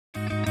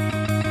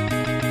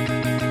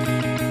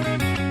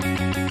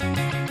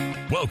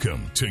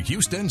Welcome to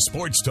Houston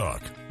Sports Talk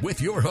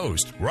with your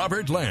host,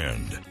 Robert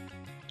Land.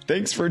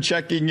 Thanks for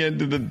checking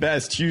into the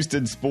best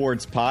Houston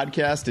sports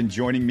podcast. And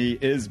joining me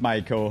is my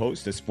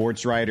co-host, a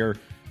sports writer,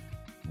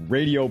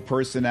 radio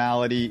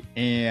personality,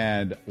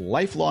 and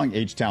lifelong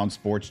H-Town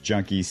sports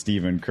junkie,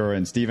 Stephen Kerr.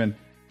 And Stephen,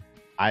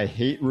 I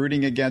hate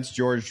rooting against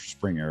George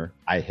Springer.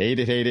 I hate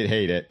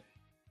it.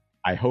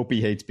 I hope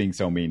he hates being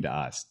so mean to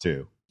us,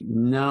 too.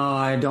 No,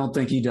 I don't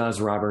think he does,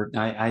 Robert.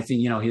 I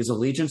think, his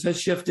allegiance has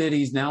shifted.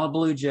 He's now a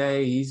Blue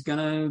Jay. He's going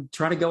to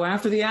try to go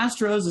after the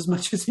Astros as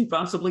much as he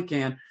possibly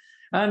can.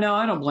 No,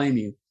 I don't blame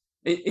you.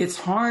 It's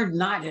hard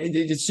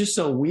it's just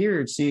so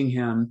weird seeing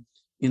him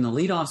in the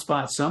leadoff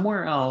spot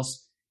somewhere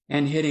else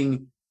and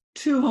hitting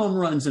 2 home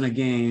runs in a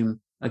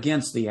game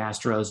against the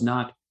Astros,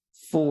 not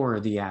for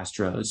the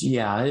Astros.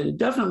 Yeah,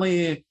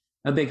 definitely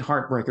a big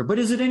heartbreaker. But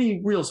is it any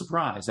real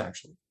surprise,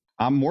 actually?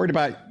 I'm worried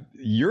about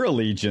your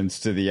allegiance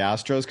to the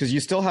Astros because you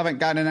still haven't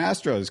gotten an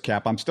Astros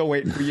cap. I'm still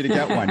waiting for you to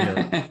get one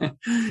here.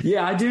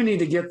 Yeah, I do need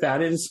to get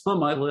that. It is on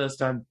my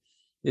list.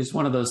 It's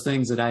one of those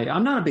things that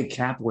I'm not a big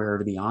cap wearer,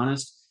 to be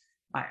honest.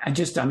 I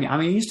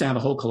used to have a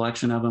whole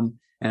collection of them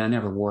and I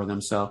never wore them.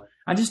 So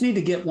I just need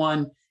to get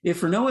one, if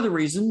for no other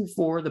reason,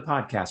 for the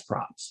podcast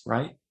props,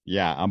 right?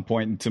 Yeah, I'm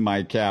pointing to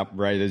my cap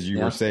right as you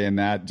were saying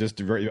that.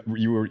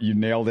 You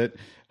nailed it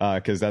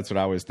because that's what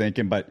I was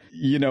thinking. But,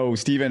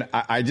 Stephen,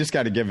 I just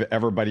got to give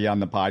everybody on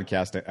the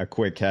podcast a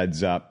quick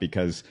heads up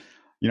because,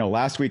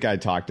 last week I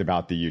talked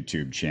about the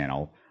YouTube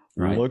channel.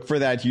 Right. Look for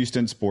that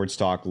Houston Sports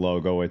Talk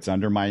logo. It's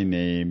under my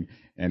name.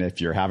 And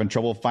if you're having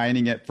trouble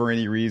finding it for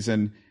any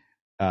reason,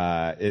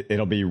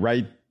 it'll be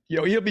right.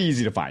 It'll be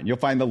easy to find. You'll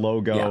find the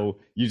logo. Yeah.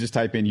 You just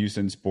type in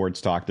Houston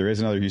Sports Talk. There is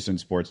another Houston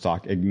Sports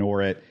Talk.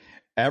 Ignore it.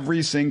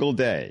 Every single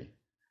day,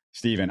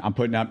 Stephen, I'm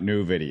putting up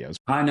new videos.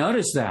 I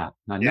noticed that.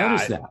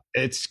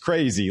 It's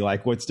crazy.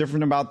 Like what's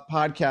different about the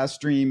podcast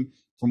stream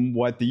from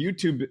what the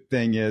YouTube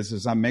thing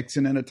is I'm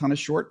mixing in a ton of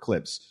short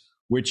clips,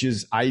 which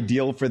is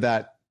ideal for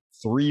that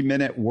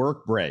 3-minute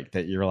work break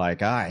that you're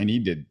like, I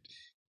need to,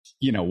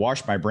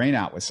 wash my brain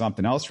out with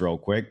something else real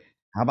quick.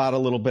 How about a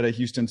little bit of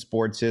Houston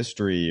sports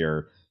history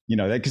or,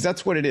 because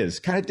that's what it is.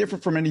 Kind of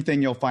different from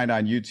anything you'll find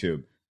on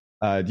YouTube.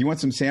 Do you want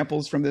some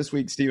samples from this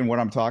week, Stephen, what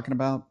I'm talking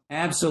about?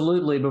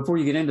 Absolutely. Before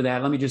you get into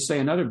that, let me just say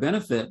another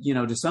benefit,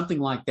 to something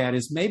like that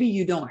is maybe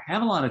you don't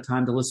have a lot of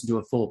time to listen to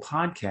a full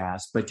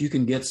podcast, but you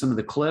can get some of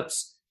the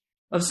clips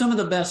of some of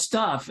the best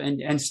stuff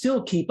and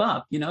still keep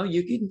up.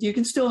 You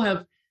can still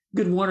have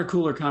good water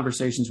cooler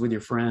conversations with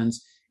your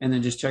friends and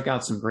then just check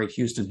out some great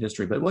Houston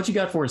history. But what you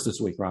got for us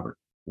this week, Robert?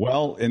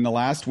 Well, in the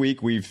last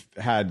week, we've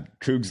had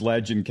Cougs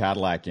legend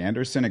Cadillac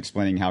Anderson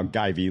explaining how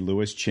Guy V.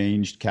 Lewis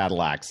changed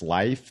Cadillac's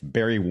life.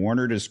 Barry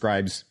Warner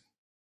describes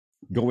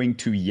going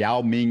to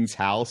Yao Ming's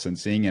house and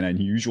seeing an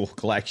unusual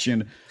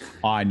collection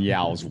on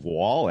Yao's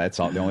wall. That's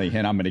the only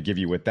hint I'm going to give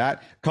you with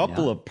that.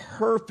 Couple of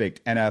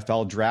perfect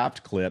NFL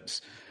draft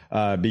clips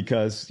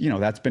because,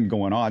 that's been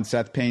going on.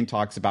 Seth Payne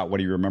talks about what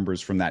he remembers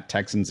from that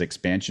Texans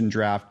expansion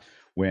draft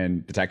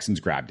when the Texans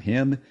grabbed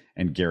him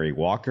and Gary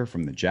Walker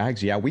from the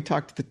Jags. Yeah, we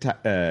talked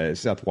to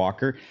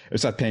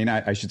Seth Payne,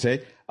 I should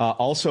say.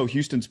 Also,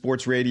 Houston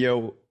Sports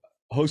Radio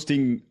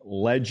hosting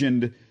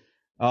legend.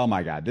 Oh,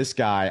 my God, this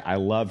guy, I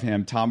love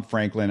him. Tom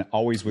Franklin,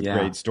 always with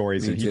great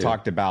stories. And he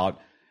talked about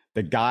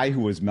the guy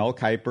who was Mel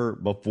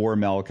Kiper before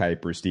Mel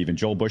Kiper, Stephen,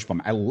 Joel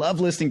Bushbaum. I love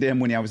listening to him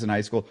when I was in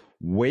high school.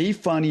 Way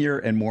funnier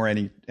and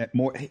I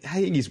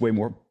think he's way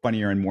more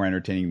funnier and more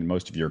entertaining than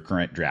most of your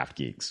current draft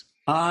geeks.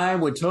 I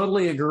would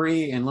totally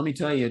agree. And let me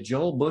tell you,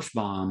 Joel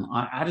Bushbaum,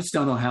 I just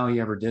don't know how he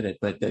ever did it,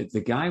 but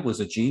the guy was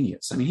a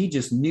genius. I mean, he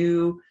just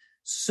knew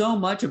so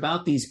much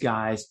about these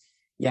guys.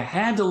 You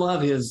had to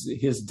love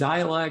his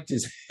dialect.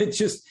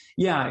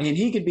 And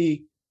he could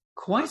be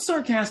quite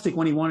sarcastic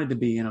when he wanted to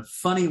be in a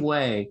funny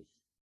way.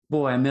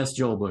 Boy, I miss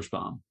Joel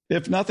Bushbaum.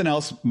 If nothing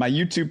else, my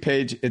YouTube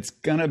page, it's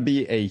going to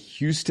be a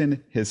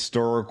Houston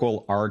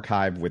historical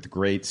archive with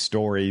great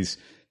stories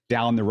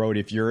down the road.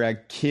 If you're a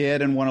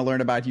kid and want to learn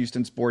about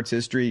Houston sports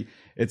history,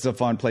 it's a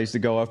fun place to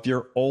go. If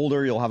you're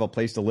older, you'll have a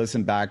place to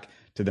listen back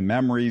to the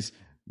memories.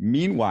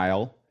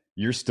 Meanwhile,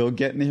 you're still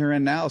getting here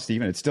and now,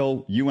 Stephen. It's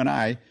still you and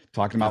I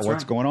talking about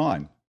what's going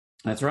on.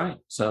 That's right.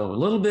 So a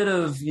little bit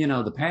of,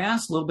 the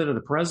past, a little bit of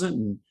the present,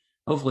 and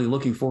hopefully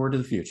looking forward to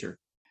the future.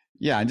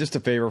 Yeah, and just a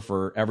favor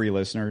for every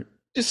listener,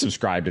 just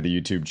subscribe to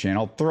the YouTube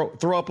channel.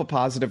 Throw up a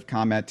positive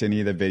comment to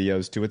any of the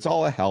videos, too. It's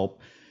all a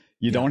help.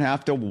 You don't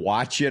have to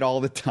watch it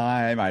all the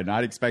time. I'm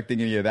not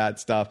expecting any of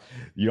that stuff.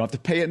 You don't have to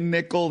pay a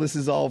nickel. This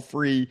is all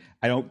free.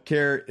 I don't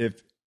care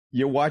if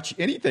you watch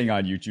anything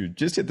on YouTube.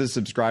 Just hit the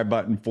subscribe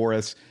button for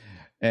us.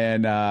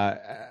 And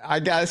I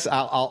guess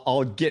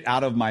I'll get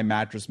out of my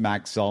Mattress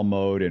Max sell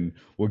mode and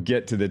we'll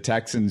get to the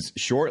Texans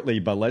shortly.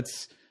 But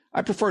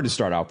I prefer to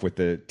start off with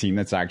the team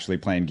that's actually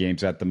playing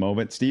games at the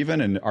moment.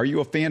 Stephen, and are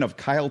you a fan of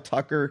Kyle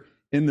Tucker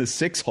in the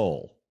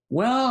 6-hole?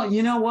 Well,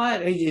 you know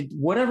what?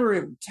 Whatever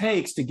it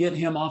takes to get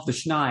him off the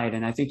schneid,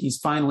 and I think he's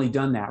finally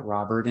done that,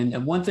 Robert.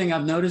 And one thing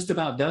I've noticed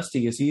about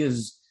Dusty is he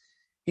is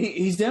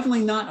he's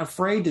definitely not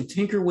afraid to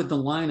tinker with the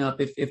lineup.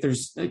 If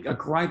there's a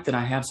gripe that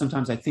I have,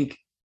 sometimes I think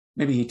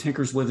maybe he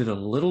tinkers with it a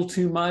little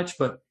too much.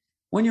 But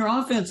when your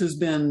offense has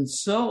been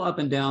so up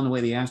and down the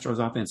way the Astros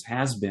offense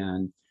has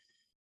been,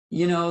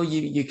 you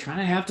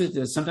kind of have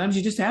to, sometimes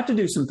you just have to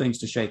do some things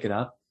to shake it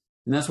up.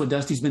 And that's what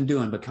Dusty's been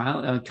doing. But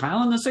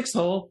Kyle in the sixth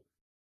hole,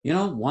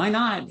 why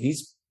not?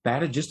 He's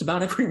batted just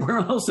about everywhere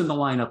else in the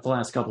lineup the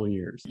last couple of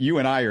years. You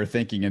and I are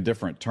thinking in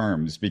different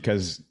terms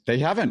because they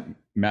haven't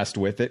messed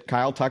with it.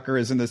 Kyle Tucker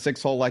is in the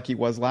sixth hole like he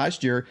was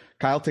last year.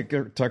 Kyle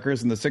Tucker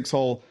is in the sixth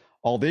hole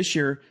all this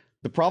year.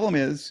 The problem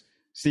is,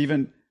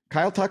 Stephen,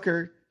 Kyle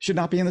Tucker should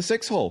not be in the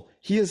sixth hole.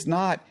 He is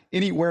not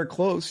anywhere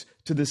close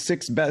to the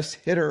sixth best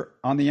hitter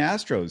on the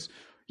Astros.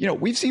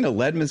 We've seen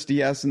Aledmys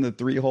Diaz in the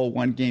 3-hole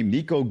one game,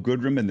 Nico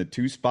Goodrum in the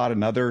 2 spot,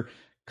 another.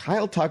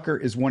 Kyle Tucker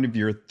is one of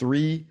your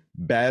 3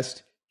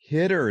 best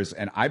hitters,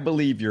 and I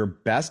believe your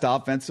best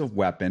offensive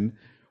weapon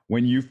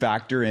when you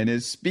factor in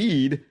his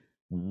speed.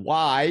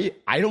 Why?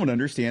 I don't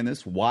understand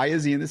this. Why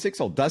is he in the 6th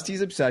hole?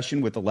 Dusty's obsession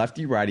with the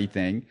lefty-righty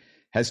thing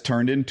has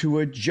turned into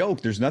a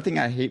joke. There's nothing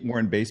I hate more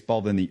in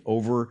baseball than the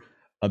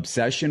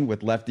over-obsession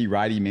with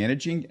lefty-righty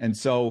managing. And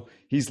so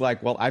he's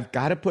like, well, I've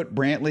got to put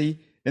Brantley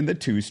in the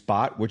 2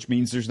 spot, which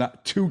means there's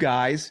not 2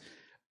 guys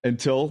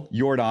until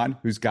Jordan,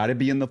 who's got to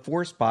be in the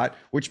 4 spot,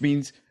 which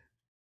means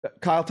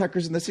Kyle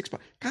Tucker's in the 6th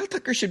spot. Kyle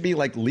Tucker should be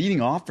like leading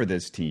off for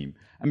this team.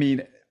 I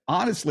mean,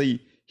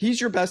 honestly,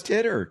 he's your best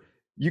hitter.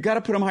 You got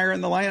to put him higher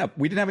in the lineup.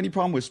 We didn't have any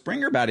problem with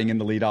Springer batting in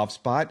the leadoff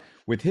spot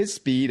with his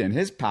speed and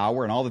his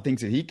power and all the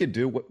things that he could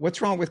do.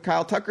 What's wrong with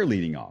Kyle Tucker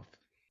leading off?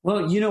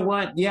 Well, you know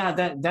what?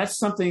 Yeah, that's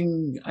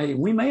something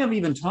we may have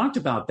even talked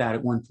about that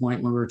at one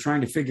point when we were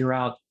trying to figure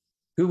out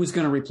who was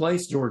going to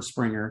replace George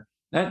Springer.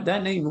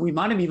 That name, we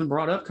might have even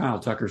brought up Kyle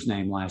Tucker's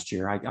name last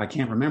year. I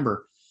can't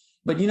remember.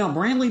 But,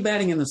 Brantley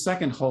batting in the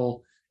 2nd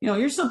hole,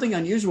 here's something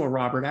unusual,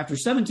 Robert. After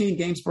 17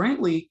 games,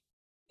 Brantley,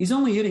 he's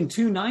only hitting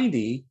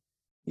 .290.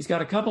 He's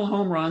got a couple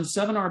home runs,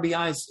 7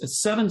 RBIs,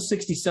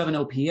 767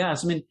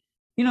 OPS. I mean,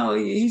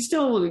 he's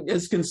still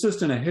as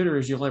consistent a hitter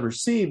as you'll ever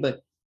see.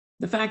 But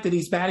the fact that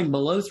he's batting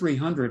below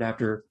 300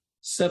 after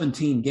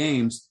 17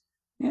 games,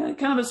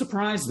 kind of a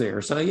surprise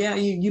there. So,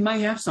 you may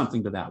have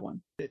something to that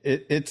one.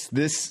 It's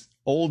this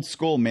old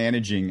school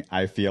managing,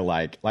 I feel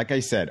like I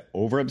said,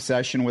 over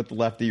obsession with the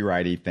lefty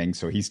righty thing.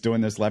 So he's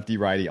doing this lefty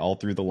righty all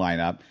through the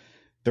lineup.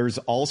 There's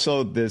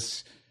also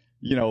this,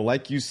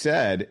 like you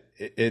said,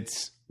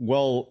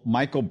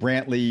 Michael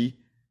Brantley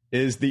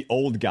is the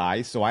old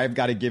guy. So I've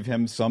got to give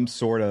him some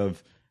sort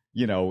of,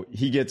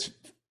 he gets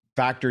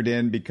factored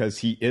in because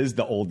he is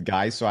the old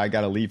guy. So I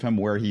got to leave him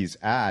where he's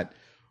at,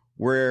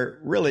 where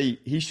really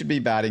he should be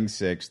batting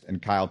 6th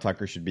and Kyle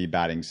Tucker should be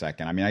batting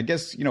 2nd. I mean, I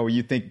guess,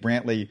 you think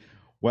Brantley,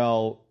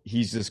 well,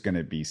 he's just going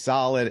to be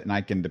solid and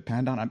I can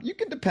depend on him. You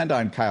can depend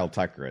on Kyle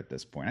Tucker at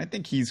this point. I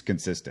think he's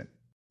consistent.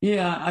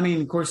 Yeah, I mean,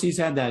 of course, he's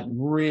had that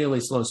really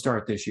slow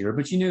start this year,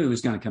 but you knew he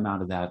was going to come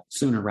out of that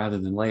sooner rather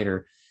than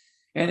later.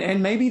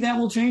 And maybe that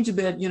will change a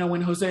bit.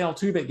 When Jose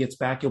Altuve gets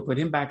back, you'll put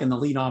him back in the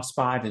leadoff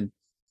spot and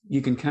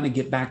you can kind of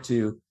get back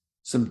to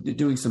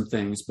doing some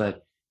things.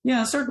 But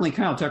yeah, certainly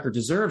Kyle Tucker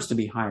deserves to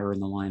be higher in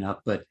the lineup.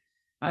 But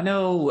I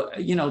know,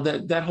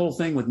 that whole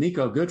thing with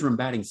Nico Goodrum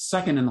batting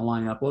 2nd in the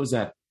lineup, what was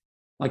that?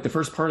 Like the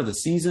first part of the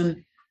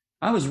season,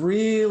 I was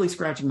really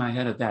scratching my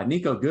head at that.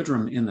 Nico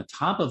Goodrum in the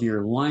top of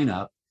your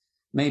lineup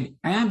made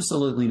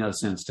absolutely no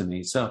sense to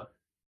me. So,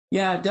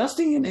 yeah,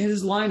 Dusty and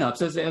his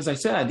lineups, as I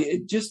said,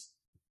 it just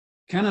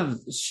kind of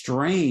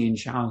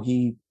strange how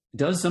he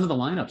does some of the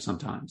lineups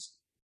sometimes.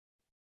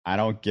 I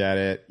don't get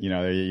it. The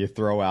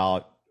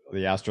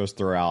Astros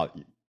throw out,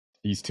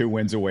 he's 2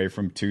 wins away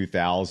from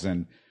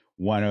 2,000.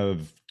 One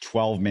of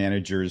 12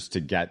 managers to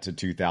get to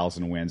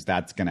 2,000 wins.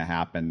 That's going to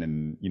happen.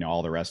 And,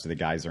 all the rest of the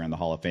guys are in the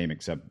Hall of Fame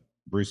except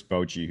Bruce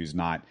Bochy, who's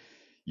not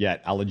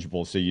yet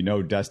eligible. So,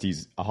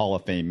 Dusty's a Hall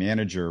of Fame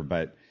manager.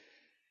 But,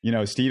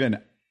 Stephen,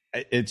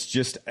 it's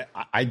just,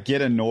 I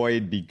get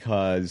annoyed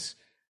because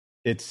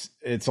it's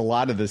a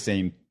lot of the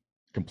same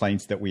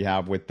complaints that we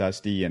have with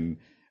Dusty. And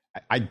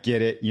I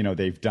get it.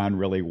 They've done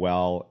really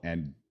well.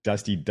 And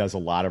Dusty does a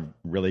lot of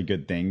really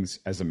good things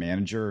as a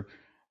manager.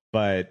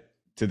 But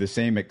to the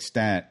same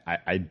extent,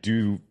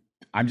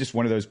 I'm just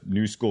one of those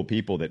new school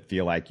people that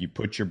feel like you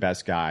put your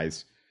best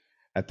guys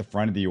at the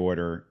front of the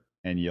order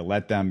and you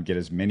let them get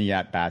as many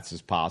at-bats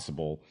as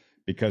possible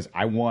because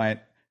I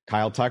want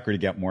Kyle Tucker to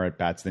get more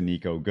at-bats than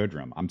Nico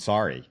Goodrum. I'm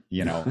sorry.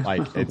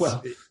 It's,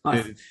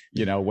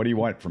 what do you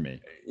want from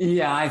me?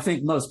 Yeah, I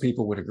think most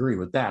people would agree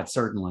with that,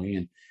 certainly.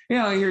 And,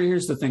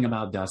 here's the thing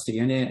about Dusty,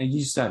 and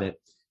you said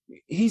it.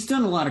 He's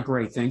done a lot of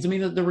great things. I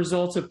mean, the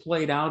results have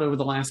played out over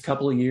the last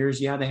couple of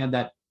years. Yeah, they had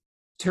that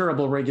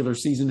terrible regular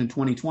season in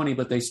 2020,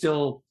 but they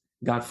still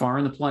got far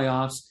in the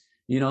playoffs.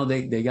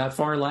 They got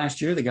far last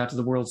year. They got to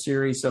the World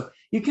Series. So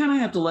you kind of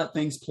have to let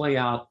things play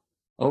out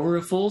over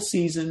a full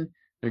season.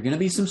 There are going to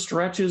be some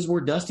stretches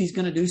where Dusty's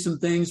going to do some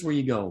things where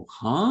you go,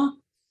 huh?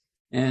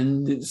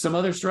 And some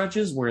other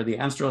stretches where the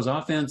Astros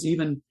offense,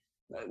 even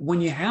when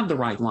you have the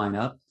right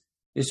lineup,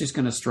 is just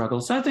going to struggle.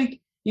 So I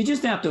think You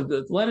just have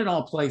to let it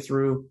all play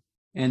through.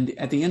 And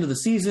at the end of the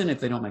season, if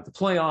they don't make the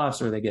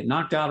playoffs or they get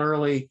knocked out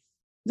early,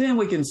 then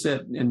we can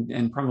sit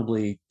and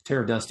probably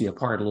tear Dusty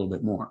apart a little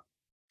bit more.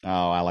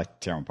 Oh, I like to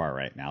tear him apart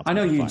right now. I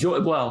know you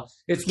enjoy. Well,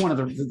 it's one of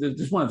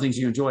the things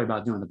you enjoy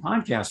about doing the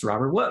podcast,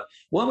 Robert.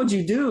 What would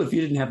you do if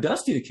you didn't have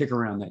Dusty to kick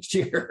around next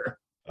year?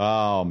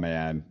 Oh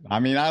man, I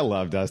mean, I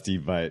love Dusty,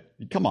 but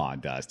come on,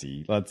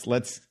 Dusty,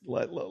 let's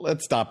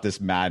stop this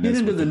madness.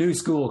 Get into the new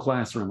school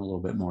classroom a little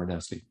bit more,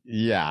 Dusty.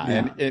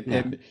 Yeah.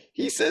 And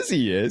he says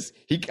he is.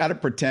 He kind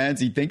of pretends.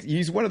 He thinks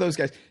he's one of those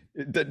guys.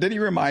 Did he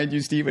remind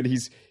you, Stephen?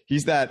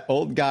 He's that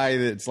old guy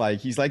that's like,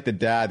 he's like the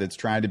dad that's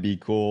trying to be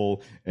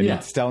cool and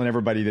he's telling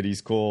everybody that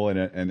he's cool,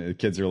 and the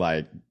kids are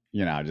like,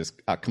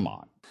 just come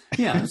on.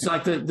 Yeah, it's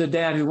like the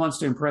dad who wants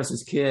to impress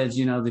his kids,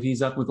 that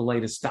he's up with the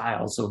latest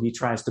style. So he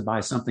tries to buy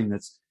something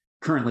that's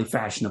currently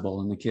fashionable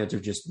and the kids are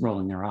just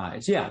rolling their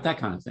eyes. Yeah, that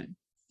kind of thing.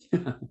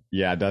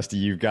 Yeah, Dusty,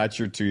 you've got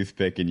your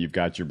toothpick and you've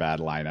got your bad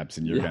lineups,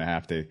 and you're going to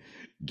have to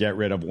get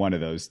rid of one of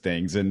those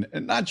things. And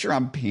not sure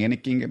I'm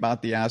panicking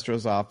about the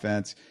Astros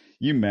offense.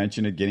 You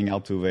mentioned it, getting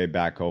Altuve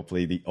back.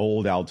 Hopefully the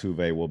old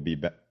Altuve will be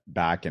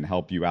back and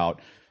help you out.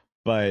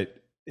 But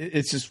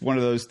it's just one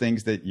of those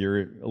things that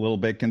you're a little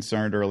bit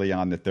concerned early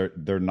on that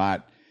they're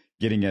not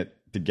getting it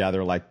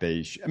together like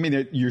they should. I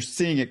mean, you're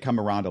seeing it come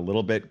around a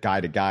little bit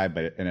guy to guy,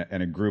 but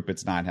in a group,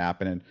 it's not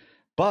happening.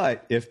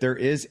 But if there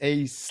is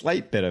a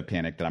slight bit of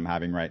panic that I'm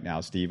having right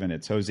now, Stephen,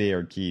 it's Jose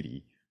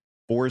Urquidy.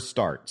 4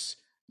 starts,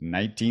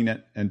 19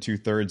 and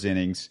 2/3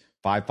 innings,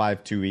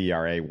 5.52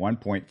 ERA,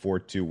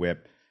 1.42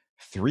 WHIP,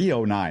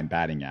 309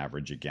 batting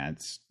average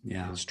against.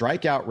 Yeah. His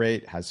strikeout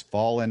rate has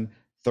fallen,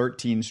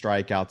 13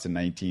 strikeouts in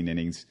 19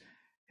 innings.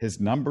 His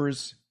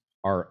numbers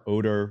are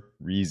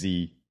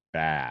Odorizzi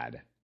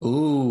bad.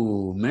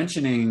 Ooh,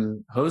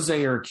 mentioning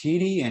Jose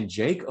Urquidy and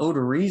Jake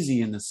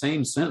Odorizzi in the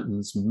same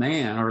sentence,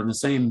 man, or in the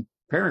same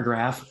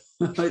paragraph.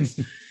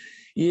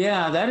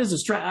 Yeah, that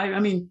is a I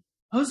mean,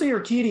 Jose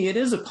Urquidy, it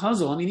is a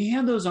puzzle. I mean, he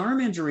had those arm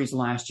injuries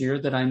last year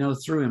that I know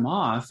threw him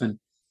off, and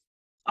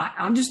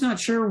I'm just not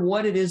sure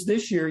what it is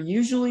this year.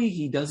 Usually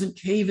he doesn't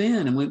cave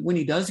in, and when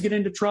he does get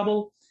into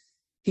trouble,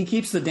 he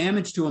keeps the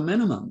damage to a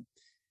minimum.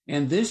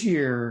 And this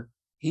year,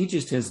 he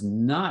just has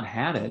not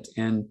had it.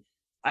 And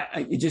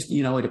it just,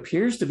 it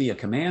appears to be a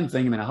command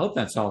thing. I mean, I hope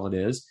that's all it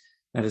is,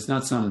 that it's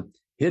not some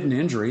hidden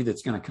injury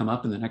that's going to come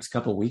up in the next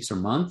couple of weeks or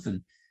month.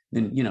 And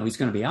then, he's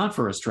going to be out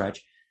for a stretch.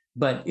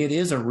 But it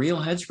is a real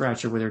head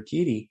scratcher with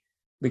Urquidy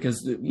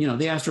because, the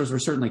Astros were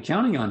certainly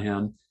counting on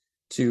him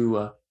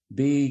to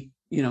be,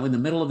 in the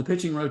middle of the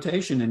pitching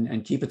rotation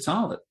and keep it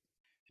solid.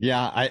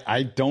 Yeah,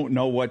 I don't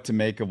know what to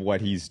make of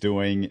what he's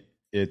doing.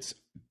 It's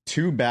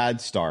 2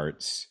 bad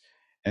starts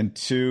and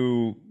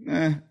 2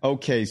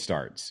 okay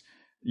starts.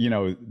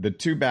 The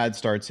 2 bad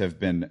starts have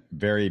been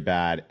very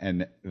bad.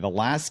 And the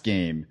last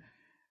game,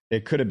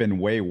 it could have been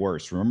way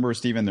worse. Remember,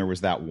 Stephen, there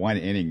was that one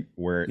inning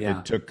where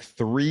it took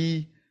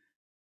 3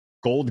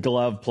 Gold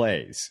Glove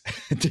plays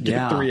to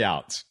get 3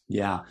 outs.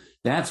 Yeah,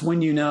 that's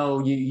when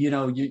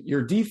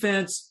your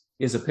defense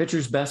is a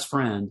pitcher's best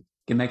friend,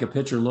 can make a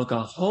pitcher look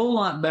a whole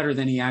lot better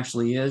than he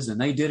actually is. And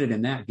they did it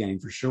in that game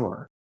for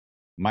sure.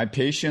 My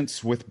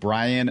patience with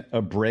Brian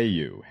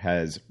Abreu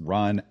has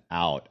run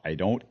out. I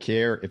don't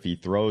care if he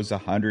throws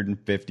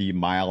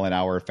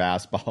 150-mile-an-hour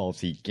fastballs.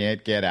 He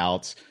can't get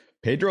outs.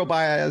 Pedro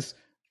Baez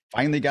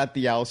finally got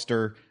the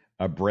ouster.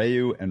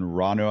 Abreu and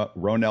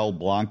Ronel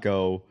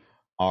Blanco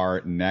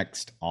are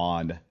next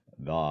on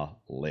the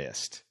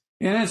list.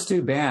 And that's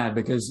too bad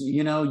because,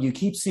 you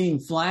keep seeing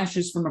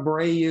flashes from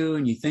Abreu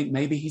and you think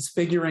maybe he's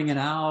figuring it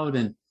out.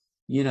 And,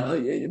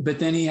 but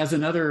then he has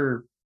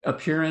another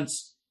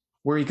appearance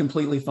where he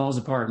completely falls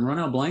apart. And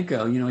Ronel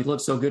Blanco, he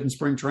looked so good in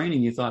spring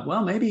training. You thought,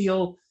 well, maybe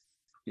he'll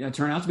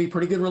turn out to be a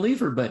pretty good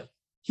reliever, but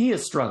he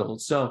has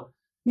struggled. So,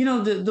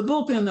 the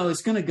bullpen, though,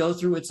 is going to go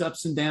through its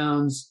ups and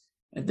downs.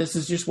 This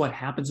is just what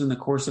happens in the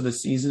course of the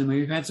season. I mean,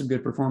 we've had some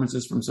good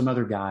performances from some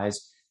other guys,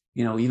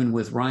 even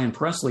with Ryan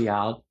Presley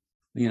out,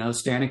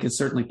 Stanek has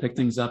certainly picked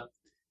things up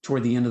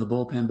toward the end of the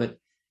bullpen. But,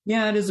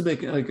 yeah, it is a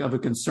bit of a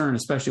concern,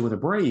 especially with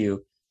Abreu,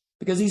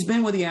 because he's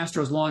been with the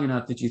Astros long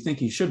enough that you think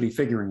he should be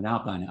figuring it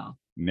out by now.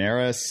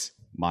 Neris,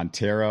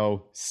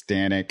 Montero,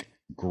 Stanek,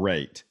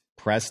 great.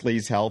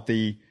 Presley's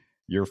healthy.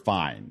 You're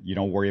fine. You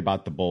don't worry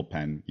about the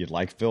bullpen. You'd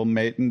like Phil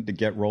Maton to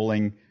get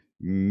rolling,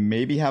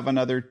 maybe have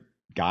another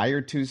guy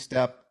or 2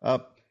 step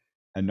up.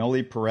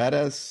 Anoli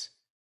Paredes,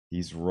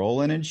 he's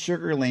rolling in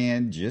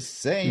Sugarland. Just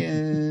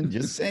saying,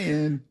 just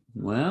saying.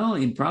 Well,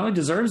 he probably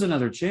deserves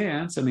another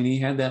chance. I mean, he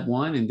had that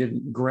one and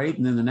did great,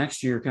 and then the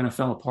next year kind of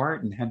fell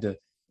apart and had to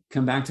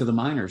come back to the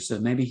minors. So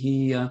maybe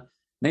he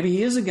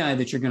is a guy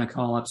that you're going to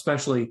call up,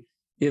 especially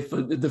if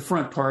the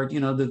front part,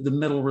 the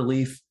middle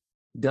relief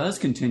does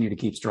continue to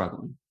keep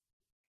struggling.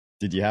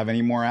 Did you have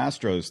any more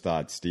Astros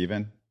thoughts,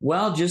 Stephen?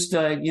 Well, just,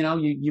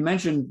 you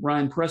mentioned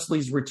Ryan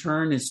Presley's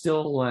return is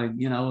still, I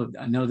know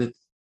that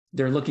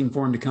they're looking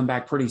for him to come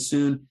back pretty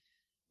soon.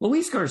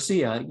 Luis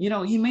Garcia,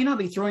 he may not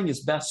be throwing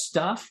his best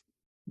stuff,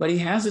 but he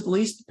has at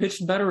least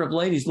pitched better of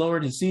late. He's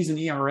lowered his season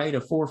ERA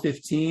to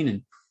 4.15,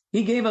 and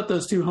He gave up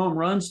those 2 home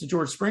runs to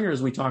George Springer,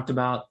 as we talked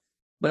about.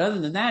 But other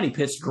than that, he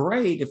pitched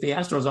great. If the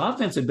Astros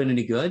offense had been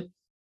any good,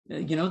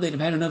 they'd have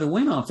had another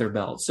win off their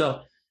belt.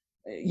 So,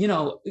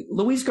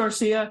 Luis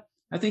Garcia,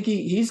 I think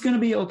he's going to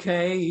be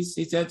okay.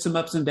 He's had some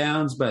ups and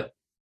downs, but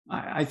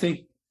I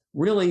think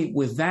really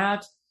with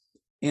that,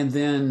 and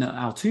then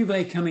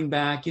Altuve coming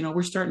back,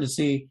 we're starting to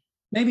see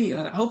maybe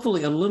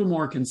hopefully a little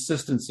more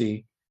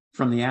consistency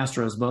from the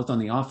Astros, both on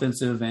the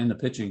offensive and the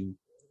pitching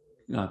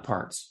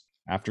parts.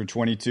 After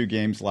 22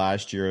 games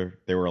last year,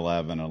 they were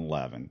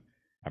 11-11.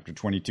 After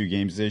 22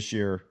 games this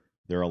year,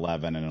 they're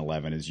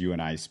 11-11 as you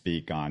and I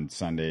speak on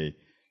Sunday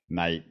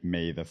night,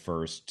 May the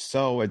 1st.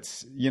 So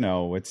it's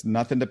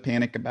nothing to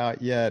panic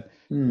about yet.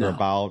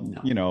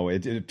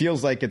 It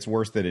feels like it's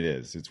worse than it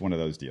is. It's one of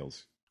those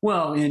deals.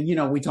 Well,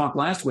 and, we talked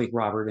last week,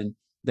 Robert, and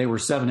they were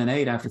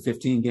 7-8 after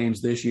 15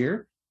 games this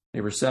year.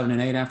 They were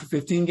 7-8 after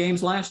 15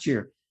 games last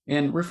year.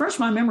 And refresh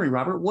my memory,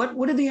 Robert,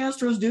 what did the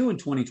Astros do in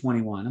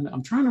 2021?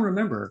 I'm trying to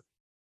remember.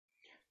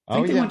 I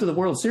think they went to the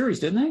World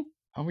Series, didn't they?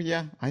 Oh,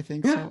 yeah, I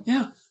think so.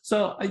 Yeah.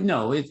 So,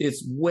 no,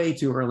 it's way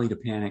too early to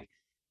panic.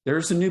 There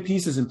are some new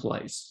pieces in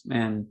place,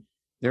 and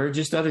there are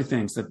just other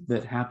things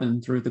that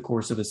happen through the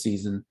course of a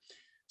season.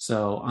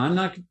 So I'm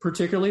not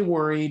particularly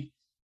worried,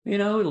 a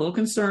little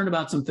concerned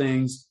about some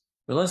things,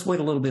 but let's wait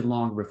a little bit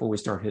longer before we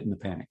start hitting the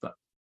panic button.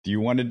 Do you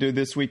want to do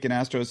This Week in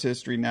Astros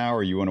History now,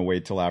 or you want to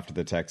wait till after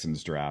the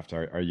Texans draft?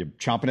 Are you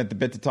chomping at the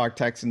bit to talk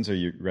Texans, or are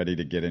you ready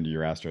to get into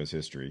your Astros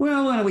history?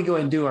 Well, why don't we go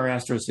ahead and do our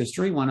Astros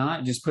history? Why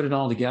not? Just put it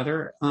all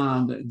together.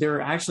 I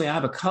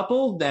have a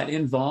couple that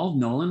involve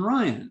Nolan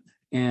Ryan,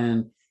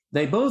 and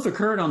they both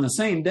occurred on the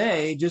same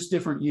day, just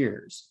different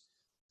years.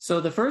 So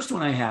the first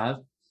one I have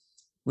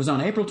was on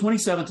April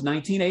 27th,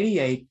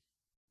 1988.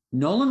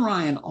 Nolan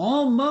Ryan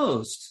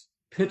almost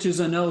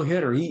pitches a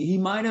no-hitter. He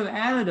might have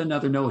added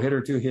another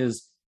no-hitter to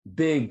his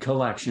big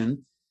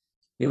collection.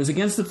 It was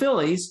against the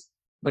Phillies,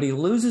 but he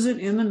loses it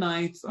in the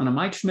 9th on a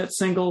Mike Schmidt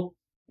single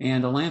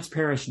and a Lance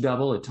Parrish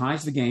double. It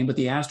ties the game, but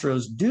the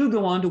Astros do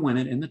go on to win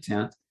it in the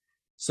 10th.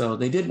 So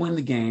they did win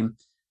the game,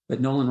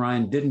 but Nolan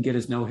Ryan didn't get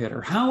his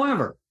no-hitter.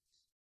 However,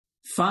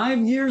 5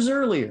 years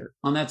earlier,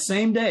 on that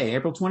same day,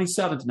 April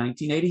 27th,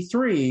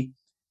 1983,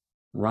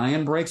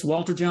 Ryan breaks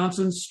Walter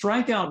Johnson's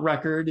strikeout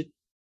record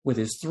with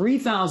his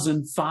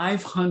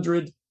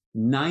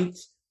 3,509th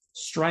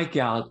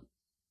strikeout.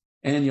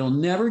 And you'll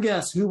never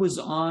guess who was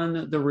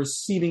on the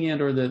receiving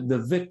end or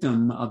the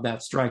victim of that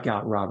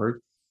strikeout,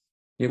 Robert.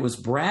 It was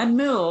Brad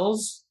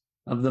Mills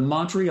of the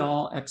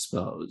Montreal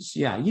Expos.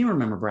 Yeah, you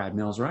remember Brad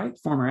Mills, right?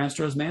 Former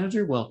Astros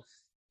manager. Well,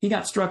 he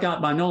got struck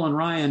out by Nolan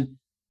Ryan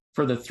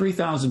for the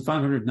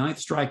 3,509th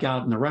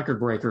strikeout and the record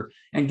breaker.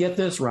 And get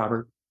this,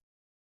 Robert.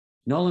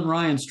 Nolan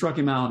Ryan struck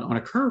him out on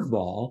a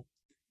curveball,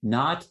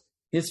 not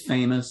his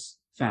famous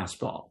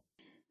fastball.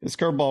 His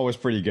curveball was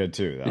pretty good,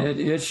 too, though.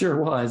 It sure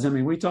was. I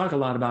mean, we talk a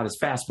lot about his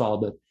fastball,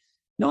 but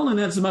Nolan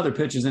had some other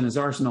pitches in his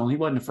arsenal, and he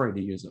wasn't afraid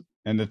to use them.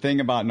 And the thing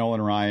about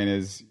Nolan Ryan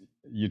is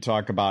you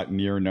talk about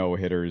near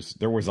no-hitters.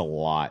 There was a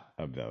lot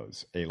of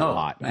those,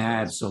 lot.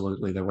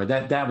 Absolutely. There were.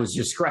 That was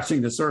just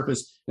scratching the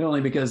surface,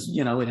 only because,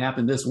 it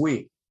happened this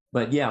week.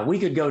 But, yeah, we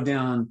could go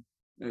down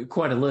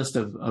quite a list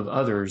of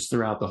others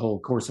throughout the whole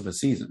course of a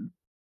season.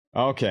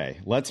 Okay,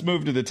 let's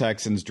move to the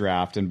Texans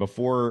draft. And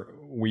before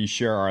we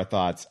share our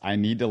thoughts, I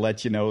need to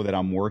let you know that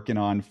I'm working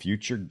on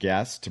future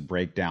guests to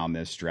break down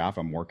this draft.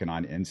 I'm working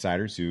on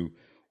insiders who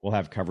will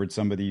have covered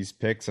some of these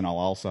picks, and I'll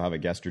also have a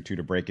guest or two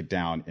to break it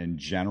down in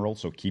general.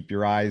 So keep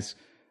your eyes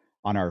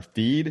on our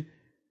feed.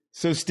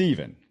 So,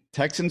 Steven,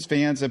 Texans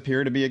fans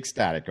appear to be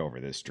ecstatic over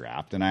this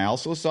draft. And I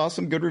also saw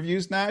some good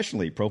reviews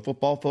nationally. Pro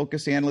Football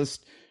Focus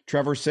analyst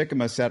Trevor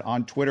Sikkema said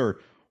on Twitter,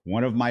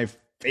 one of my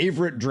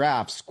favorite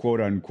drafts, quote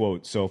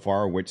unquote, so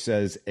far, which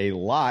says a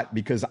lot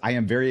because I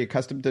am very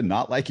accustomed to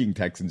not liking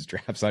Texans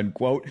drafts,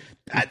 unquote.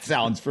 That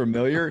sounds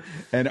familiar.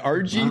 And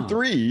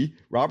RG3,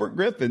 Robert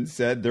Griffin,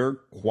 said they're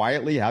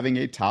quietly having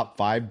a top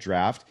 5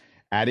 draft,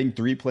 adding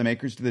 3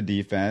 playmakers to the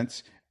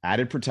defense,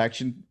 added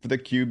protection for the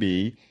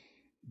QB,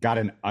 got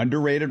an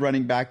underrated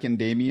running back in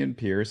Dameon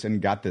Pierce, and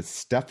got the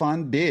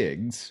Stephon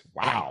Diggs,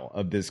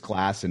 of this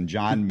class, and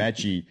John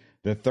Mechie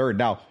III.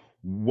 Now,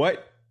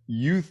 what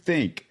you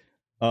think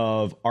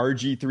of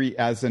RG3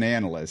 as an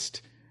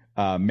analyst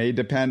may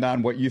depend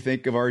on what you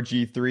think of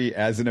RG3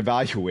 as an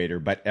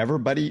evaluator, but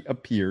everybody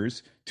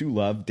appears to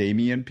love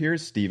Dameon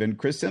Pierce. Steven,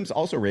 Chris Sims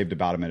also raved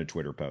about him in a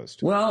Twitter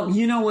post. Well,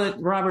 you know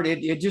what, Robert,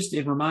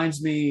 it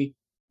reminds me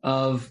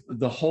of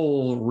the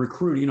whole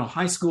recruiting,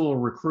 high school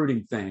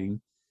recruiting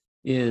thing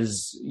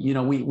is,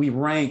 we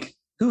rank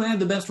who had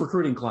the best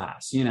recruiting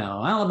class,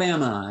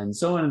 Alabama and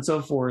so on and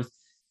so forth.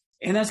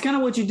 And that's kind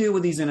of what you do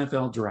with these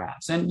NFL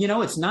drafts. And,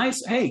 it's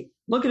nice. Hey,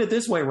 look at it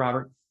this way,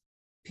 Robert.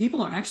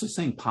 People are actually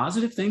saying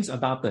positive things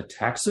about the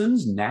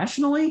Texans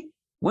nationally.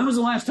 When was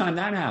the last time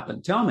that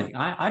happened? Tell me.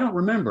 I don't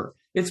remember.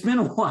 It's been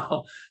a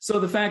while.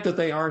 So the fact that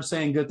they are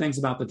saying good things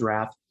about the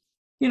draft,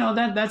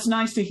 that's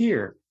nice to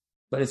hear.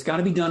 But it's got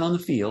to be done on the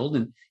field.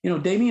 And,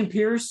 Dameon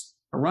Pierce,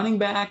 a running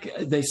back,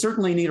 they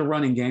certainly need a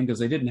running game because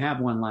they didn't have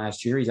one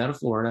last year. He's out of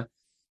Florida.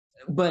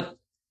 But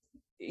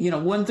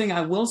one thing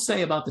I will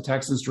say about the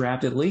Texans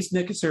draft, at least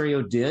Nick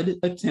Caserio did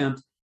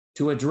attempt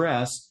to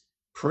address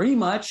pretty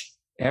much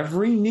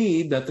every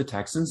need that the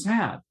Texans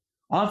had.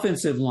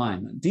 Offensive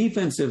linemen,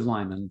 defensive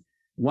linemen,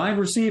 wide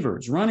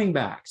receivers, running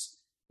backs,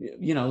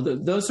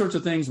 those sorts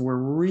of things were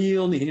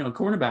real need,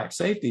 cornerback,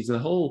 safeties, the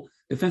whole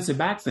defensive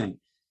back thing.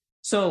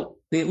 So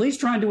they at least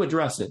trying to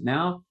address it.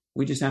 Now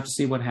we just have to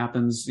see what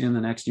happens in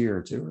the next year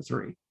or 2 or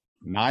 3.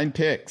 9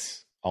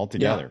 picks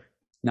altogether.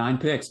 Yeah, 9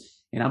 picks.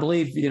 And I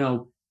believe,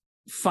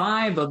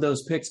 5 of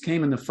those picks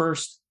came in the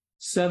first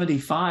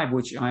 75,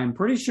 which I am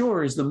pretty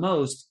sure is the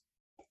most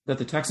that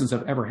the Texans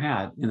have ever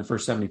had in the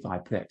first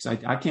 75 picks.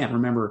 I can't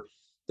remember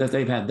that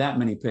they've had that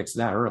many picks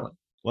that early.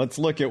 Let's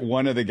look at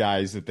one of the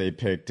guys that they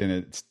picked, and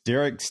it's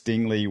Derek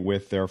Stingley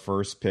with their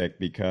first pick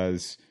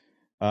because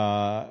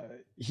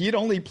he had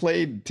only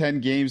played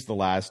 10 games the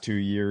last 2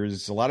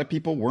 years. A lot of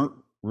people weren't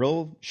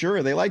real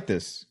sure they liked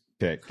this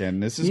pick,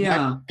 and this is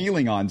my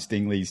feeling on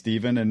Stingley,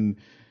 Stephen, and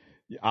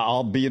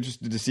I'll be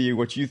interested to see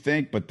what you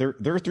think, but there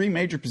are 3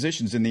 major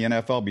positions in the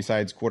NFL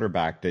besides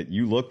quarterback that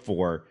you look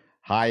for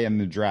high in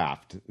the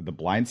draft. The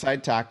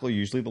blindside tackle,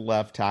 usually the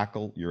left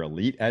tackle, your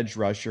elite edge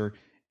rusher,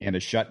 and a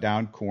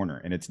shutdown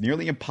corner. And it's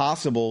nearly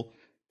impossible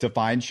to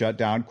find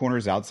shutdown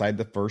corners outside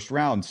the first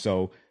round.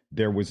 So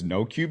there was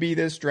no QB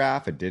this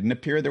draft. It didn't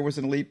appear there was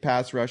an elite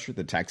pass rusher.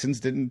 The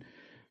Texans didn't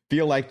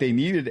feel like they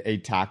needed a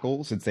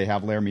tackle since they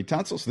have Laramie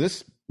Tunsil. So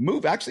this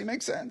move actually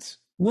makes sense.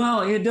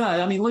 Well, it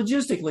does. I mean,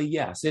 logistically,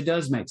 yes, it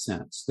does make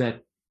sense that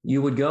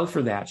you would go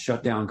for that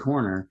shutdown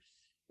corner.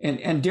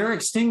 And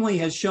Derek Stingley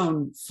has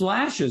shown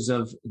flashes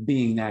of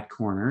being that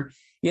corner.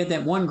 He had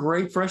that one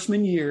great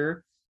freshman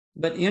year,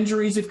 but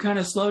injuries have kind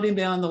of slowed him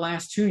down the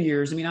last 2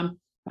 years. I mean,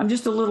 I'm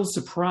just a little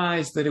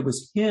surprised that it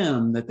was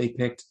him that they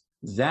picked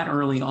that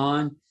early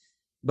on.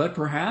 But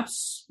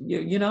perhaps,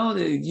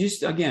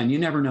 again, you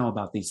never know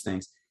about these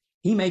things.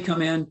 He may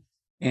come in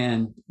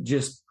and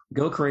just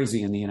go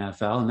crazy in the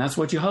NFL, and that's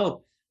what you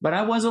hope. But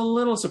I was a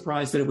little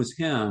surprised that it was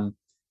him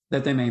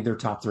that they made their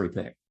top 3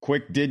 pick.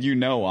 Quick, did you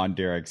know on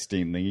Derek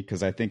Stingley?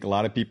 Because I think a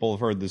lot of people have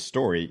heard this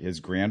story. His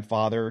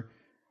grandfather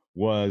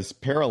was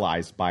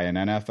paralyzed by an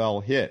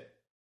NFL hit.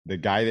 The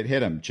guy that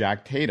hit him,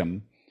 Jack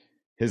Tatum,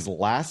 his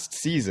last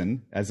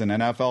season as an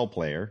NFL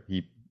player,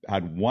 he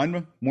had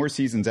 1 more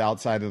seasons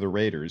outside of the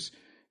Raiders,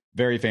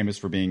 very famous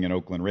for being an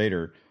Oakland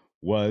Raider,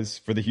 was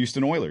for the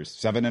Houston Oilers,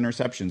 7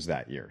 interceptions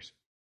that year.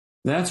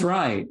 That's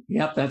right.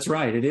 Yep, that's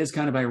right. It is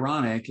kind of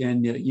ironic.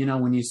 And,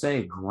 when you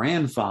say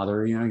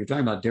grandfather, you're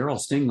talking about Darryl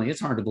Stingley. It's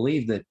hard to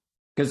believe that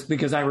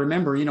because I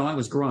remember, I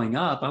was growing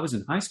up. I was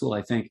in high school,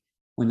 I think,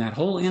 when that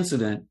whole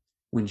incident,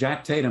 when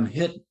Jack Tatum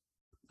hit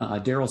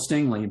Darryl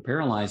Stingley and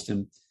paralyzed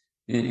him.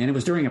 And it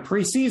was during a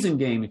preseason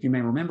game, if you may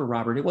remember,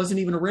 Robert. It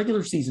wasn't even a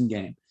regular season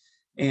game.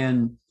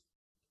 And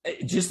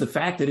just the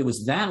fact that it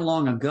was that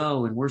long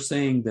ago and we're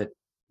saying that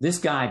this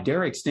guy,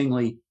 Derek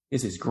Stingley,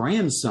 is his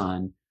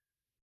grandson.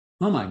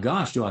 Oh, my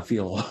gosh, do I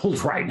feel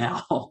old right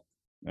now?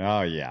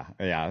 Oh, yeah.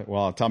 Yeah.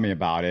 Well, tell me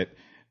about it.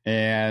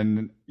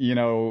 And,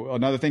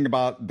 another thing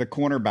about the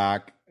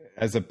cornerback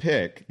as a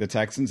pick, the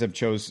Texans have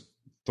chose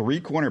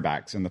 3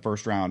 cornerbacks in the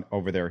first round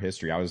over their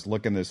history. I was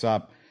looking this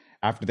up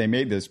after they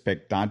made this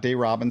pick. Dante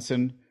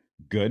Robinson,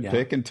 good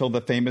pick until the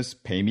famous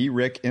Pay Me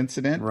Rick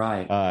incident.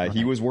 Right.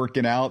 He was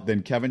working out.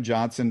 Then Kevin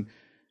Johnson,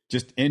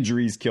 just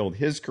injuries killed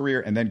his career.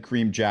 And then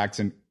Kareem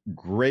Jackson,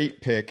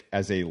 great pick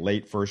as a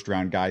late first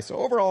round guy. So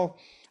overall,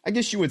 I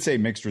guess you would say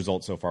mixed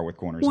results so far with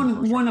corners.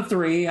 One of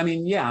 3. I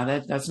mean,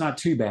 that's not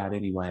too bad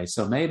anyway.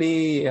 So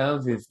maybe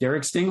if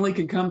Derek Stingley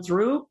could come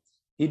through,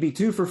 he'd be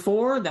 2 for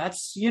 4.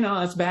 That's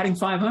batting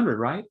 500,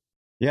 right?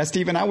 Yeah,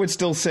 Stephen, I would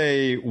still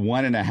say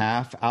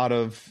 1.5 out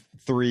of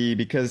 3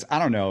 because I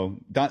don't know.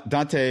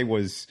 Dante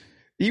was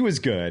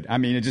good. I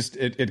mean,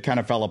 it kind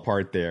of fell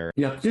apart there.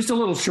 Yeah, just a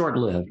little short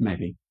lived,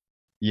 maybe.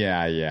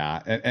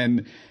 Yeah.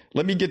 And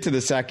let me get to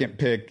the second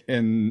pick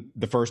in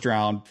the first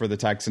round for the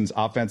Texans,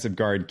 offensive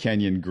guard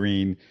Kenyon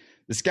Green.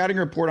 The scouting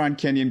report on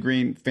Kenyon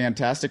Green,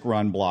 fantastic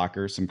run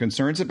blocker. Some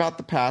concerns about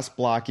the pass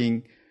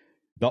blocking.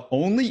 The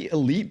only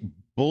elite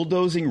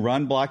bulldozing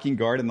run blocking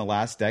guard in the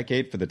last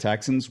decade for the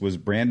Texans was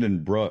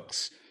Brandon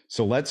Brooks.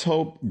 So let's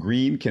hope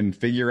Green can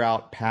figure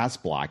out pass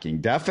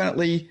blocking.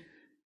 Definitely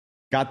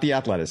got the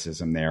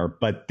athleticism there.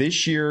 But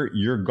this year,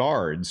 your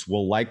guards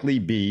will likely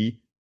be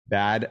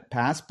bad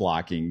pass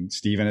blocking,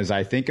 Stephen, as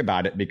I think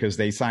about it, because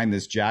they signed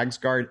this Jags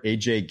guard,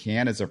 AJ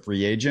Cann, as a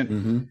free agent.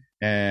 Mm-hmm.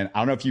 And I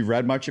don't know if you've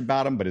read much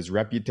about him, but his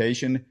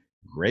reputation,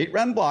 great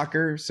run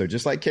blocker. So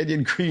just like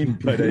Kenyon Green,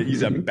 but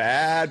he's a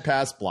bad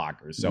pass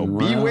blocker. So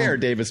beware,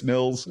 Davis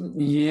Mills.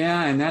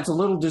 Yeah, and that's a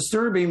little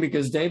disturbing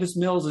because Davis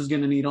Mills is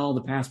going to need all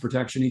the pass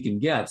protection he can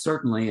get,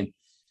 certainly.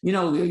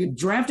 And,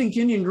 drafting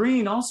Kenyon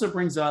Green also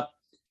brings up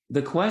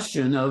the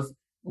question of,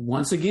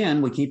 once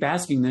again, we keep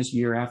asking this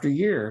year after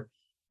year,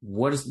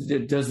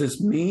 does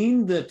this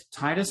mean that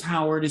Titus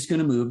Howard is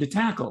going to move to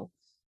tackle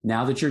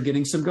now that you're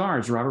getting some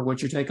guards? Robert,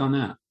 what's your take on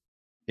that?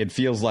 It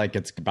feels like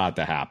it's about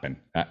to happen.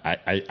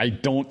 I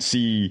don't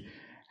see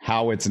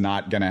how it's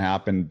not going to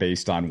happen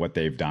based on what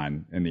they've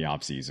done in the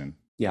offseason.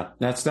 Yeah,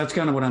 that's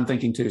kind of what I'm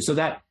thinking too. So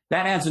that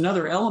adds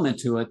another element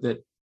to it,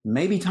 that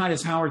maybe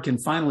Titus Howard can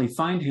finally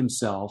find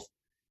himself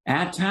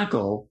at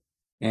tackle,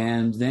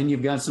 and then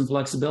you've got some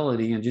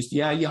flexibility. And just,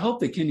 you hope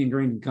that Kenyon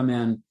Green can come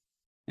in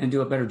and do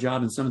a better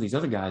job than some of these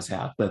other guys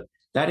have. But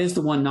that is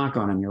the one knock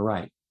on him. You're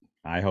right.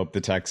 I hope the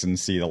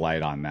Texans see the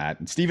light on that.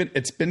 And Stephen,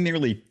 it's been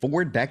nearly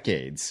 4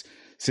 decades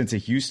since a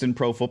Houston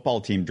pro football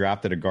team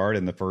drafted a guard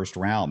in the first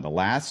round. The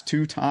last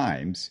 2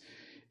 times,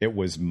 it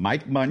was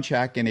Mike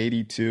Munchak in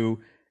 82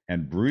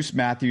 and Bruce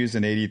Matthews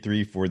in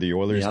 83 for the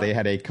Oilers. Yep. They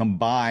had a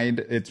combined,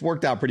 it's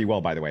worked out pretty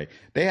well, by the way.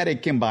 They had a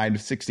combined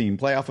 16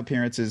 playoff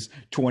appearances,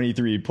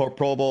 23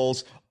 Pro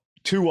Bowls,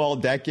 2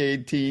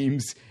 all-decade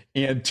teams,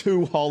 and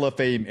 2 Hall of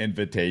Fame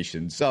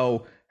invitations.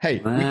 So, hey,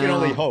 we can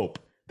only hope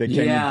that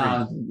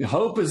Kenyon Green.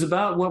 Hope is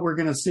about what we're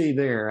going to see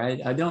there.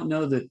 I don't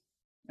know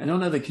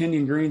that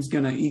Kenyon Green's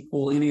going to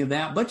equal any of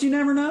that, but you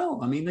never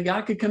know. I mean, the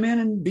guy could come in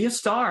and be a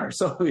star.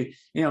 So,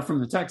 from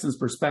the Texans'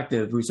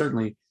 perspective, we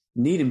certainly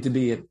need him to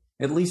be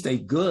at least a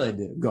good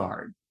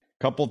guard.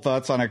 Couple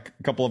thoughts on a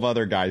couple of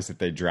other guys that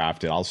they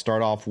drafted. I'll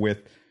start off with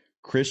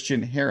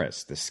Christian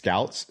Harris. The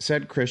scouts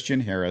said Christian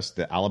Harris,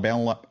 the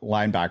Alabama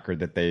linebacker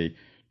that they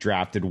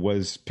drafted,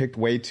 was picked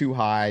way too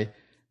high.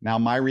 Now,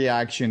 my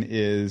reaction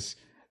is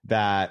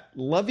that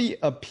Lovie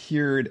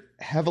appeared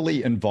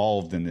heavily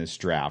involved in this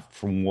draft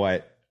from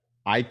what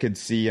I could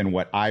see and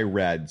what I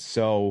read.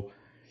 So,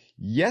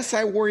 yes,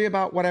 I worry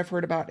about what I've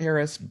heard about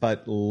Harris,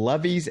 but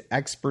Lovie's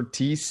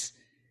expertise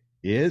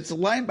is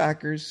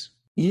linebackers.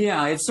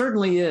 Yeah, it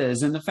certainly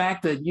is. And the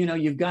fact that,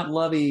 you've got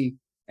Lovie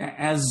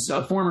as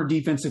a former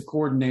defensive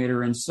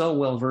coordinator and so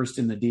well versed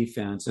in the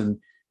defense. And,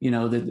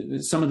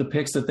 some of the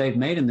picks that they've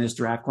made in this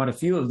draft, quite a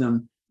few of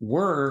them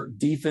were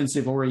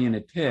defensive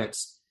oriented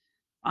picks.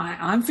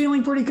 I'm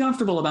feeling pretty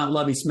comfortable about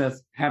Lovie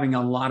Smith having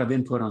a lot of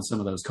input on some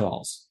of those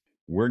calls.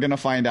 We're going to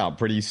find out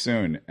pretty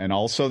soon. And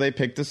also they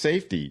picked a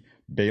safety,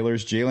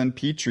 Baylor's Jalen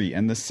Petrie,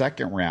 in the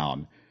 2nd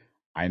round.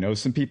 I know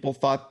some people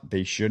thought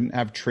they shouldn't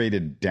have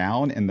traded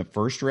down in the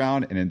 1st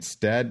round, and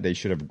instead they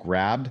should have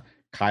grabbed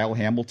Kyle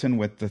Hamilton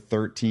with the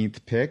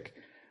 13th pick.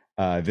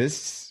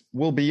 This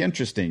will be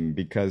interesting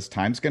because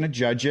time's going to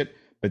judge it.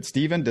 But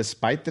Stephen,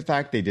 despite the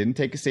fact they didn't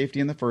take a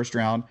safety in the 1st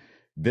round,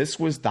 this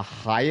was the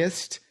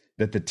highest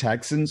that the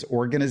Texans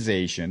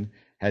organization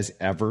has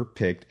ever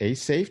picked a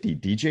safety.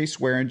 DJ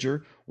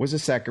Swearinger was a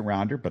 2nd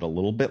rounder, but a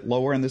little bit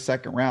lower in the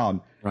 2nd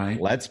round.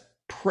 Right. Let's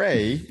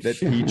pray that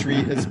Petrie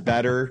is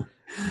better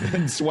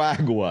than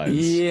Swag was.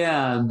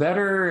 Yeah,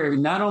 better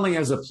not only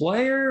as a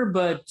player,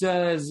 but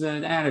as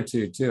an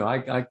attitude too.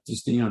 I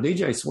just,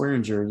 DJ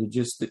Swearinger, you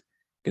just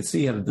could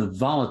see the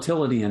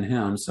volatility in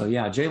him. So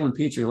yeah, Jalen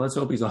Petrie, let's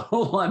hope he's a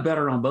whole lot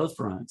better on both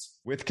fronts.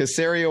 With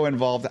Caserio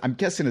involved, I'm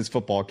guessing his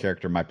football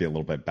character might be a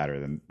little bit better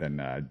than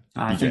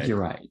I think you're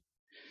right.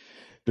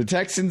 The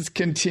Texans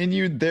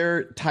continued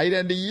their tight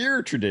end a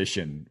year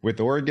tradition with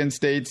Oregon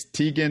State's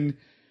Tegan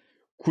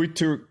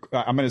Quitur.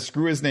 I'm going to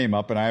screw his name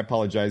up, and I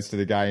apologize to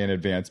the guy in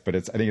advance, but I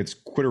think it's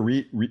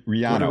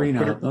Quitteriano.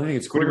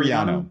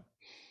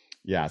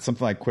 Yeah,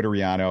 something like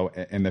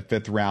Quitteriano in the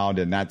 5th round,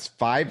 and that's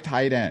 5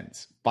 tight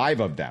ends,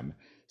 5 of them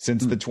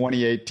since the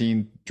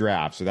 2018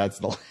 draft. So that's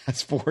the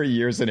last 4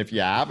 years. And if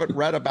you haven't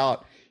read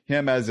about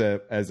him as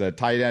a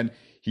tight end,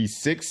 he's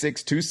 6'6",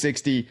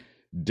 260.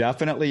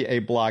 Definitely a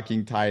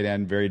blocking tight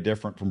end, very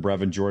different from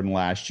Brevin Jordan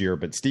last year.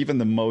 But Stephen,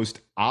 the most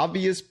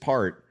obvious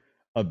part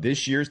of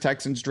this year's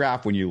Texans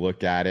draft, when you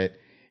look at it,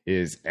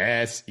 is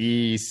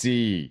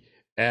SEC.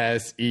 Yeah,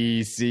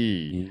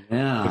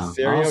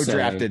 Caserio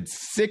drafted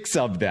 6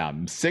 of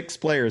them, 6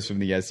 players from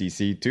the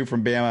SEC, 2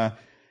 from Bama,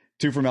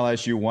 2 from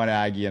LSU, 1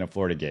 Aggie, and a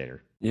Florida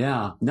Gator.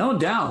 Yeah, no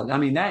doubt. I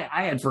mean,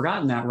 I had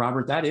forgotten that,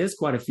 Robert. That is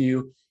quite a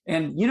few.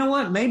 And you know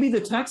what? Maybe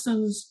the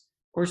Texans,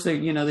 of course,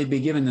 they'd be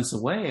giving this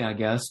away, I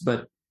guess,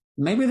 but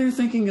maybe they're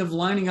thinking of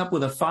lining up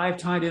with a 5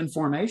 tight end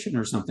formation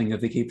or something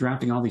if they keep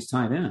drafting all these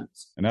tight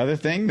ends. Another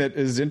thing that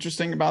is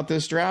interesting about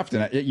this draft,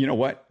 and you know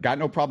what? Got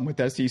no problem with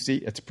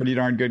SEC. It's a pretty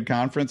darn good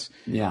conference.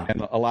 Yeah.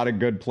 And a lot of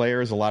good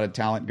players, a lot of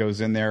talent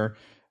goes in there.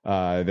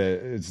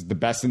 It's the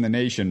best in the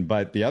nation.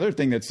 But the other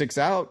thing that sticks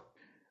out,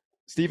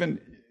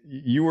 Stephen,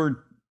 you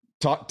were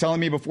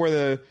telling me before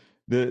the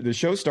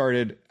show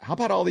started, how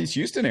about all these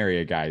Houston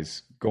area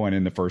guys going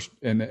in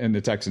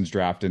the Texans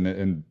draft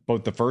in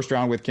both the 1st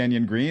round with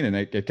Kenyon Green, and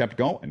it kept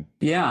going.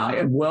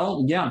 Yeah,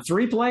 well,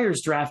 3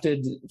 players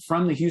drafted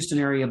from the Houston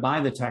area by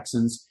the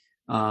Texans.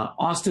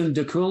 Austin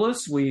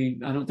DeCoulis,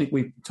 I don't think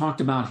we talked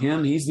about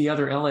him. He's the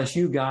other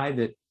LSU guy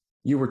that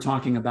you were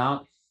talking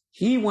about.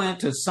 He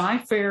went to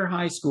Cy-Fair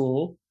High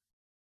School.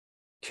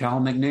 Cal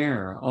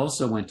McNair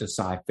also went to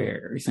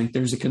Cy-Fair. You think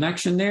there's a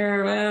connection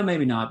there? Well,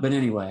 maybe not, but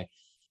anyway.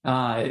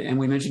 And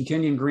we mentioned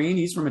Kenyon Green.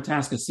 He's from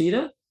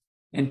Atascocita.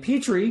 And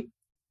Petrie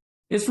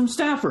is from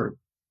Stafford.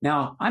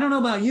 Now, I don't know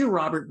about you,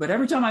 Robert, but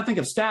every time I think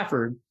of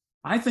Stafford,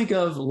 I think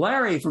of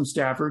Larry from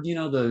Stafford,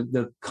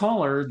 the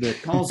caller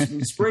that calls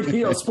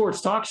radio sports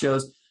talk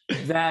shows.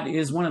 That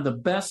is one of the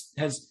best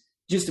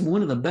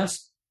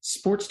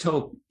sports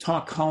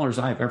talk callers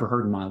I've ever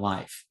heard in my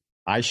life.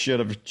 I should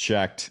have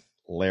checked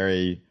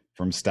Larry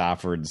from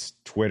Stafford's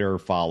Twitter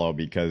follow,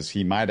 because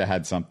he might have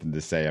had something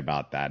to say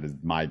about that, is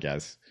my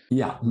guess.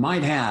 Yeah,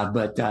 might have.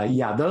 But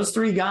those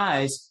three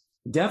guys,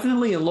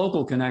 definitely a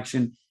local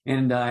connection.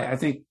 And I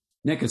think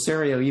Nick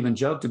Caserio even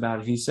joked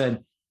about it. He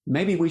said,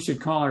 maybe we should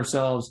call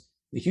ourselves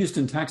the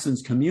Houston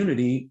Texans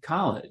Community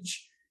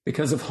College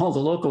because of all the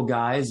local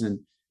guys and,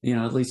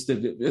 at least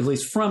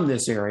from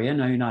this area.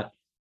 Now, you're not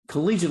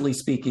collegiately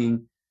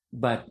speaking,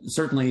 but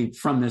certainly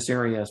from this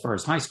area as far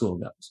as high school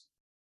goes.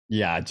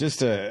 Yeah,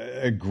 just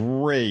a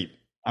great,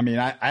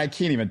 I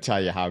can't even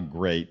tell you how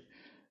great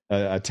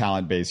a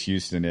talent base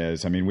Houston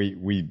is. I mean,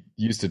 we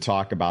used to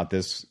talk about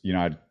this,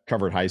 I'd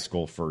covered high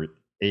school for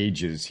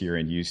ages here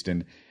in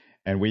Houston,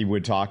 and we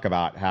would talk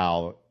about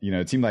how,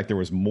 it seemed like there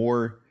was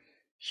more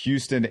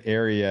Houston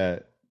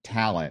area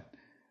talent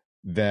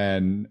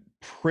than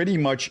pretty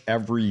much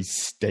every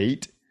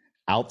state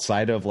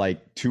outside of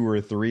like two or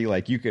three.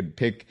 Like you could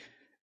pick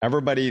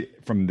everybody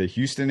from the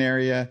Houston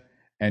area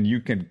and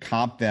you can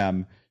comp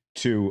them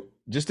to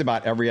just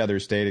about every other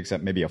state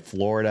except maybe a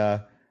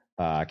Florida,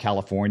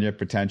 California,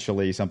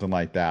 potentially something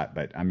like that.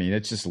 But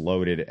it's just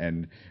loaded.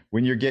 And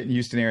when you're getting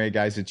Houston area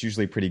guys, it's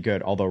usually pretty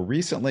good. Although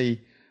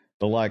recently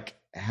the luck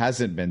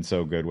hasn't been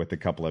so good with a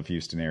couple of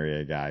Houston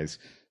area guys.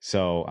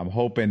 So I'm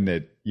hoping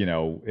that,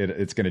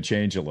 it's going to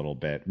change a little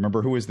bit.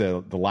 Remember who was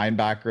the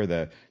linebacker,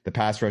 the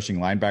pass rushing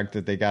linebacker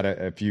that they got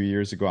a few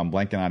years ago? I'm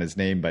blanking on his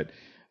name, but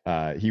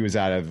he was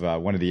out of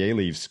one of the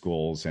A-Leaf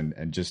schools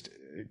and just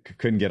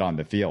couldn't get on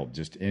the field,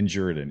 just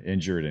injured.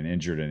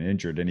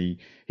 And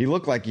he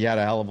looked like he had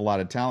a hell of a lot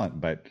of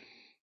talent, but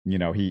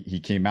he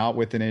came out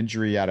with an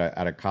injury out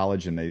of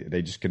college and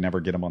they just could never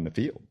get him on the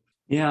field.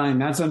 Yeah.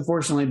 And that's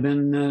unfortunately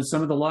been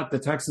some of the luck the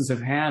Texans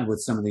have had with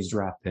some of these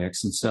draft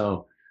picks. And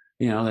so,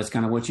 that's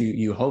kind of what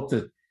you hope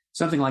that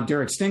something like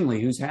Derek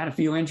Stingley, who's had a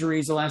few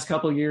injuries the last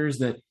couple of years,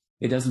 that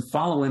it doesn't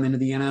follow him into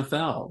the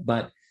NFL,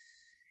 but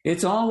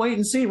it's all wait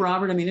and see,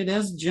 Robert. It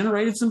has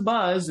generated some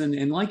buzz.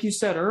 And like you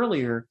said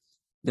earlier,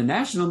 the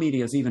national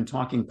media is even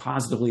talking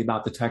positively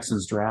about the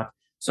Texans draft.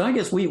 So I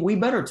guess we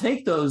better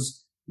take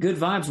those good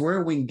vibes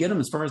where we can get them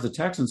as far as the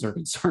Texans are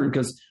concerned,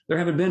 because there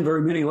haven't been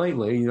very many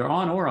lately, either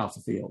on or off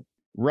the field.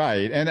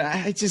 Right. And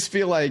I just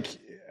feel like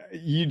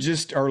you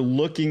just are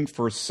looking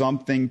for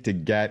something to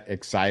get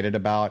excited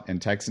about.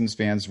 And Texans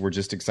fans were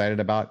just excited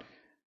about,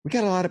 we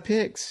got a lot of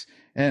picks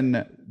and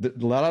a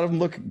lot of them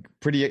look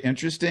pretty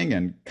interesting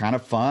and kind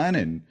of fun.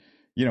 And,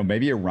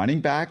 maybe a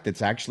running back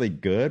that's actually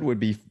good would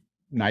be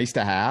nice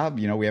to have.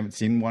 We haven't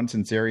seen one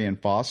since Arian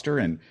Foster,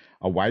 and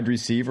a wide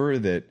receiver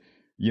that,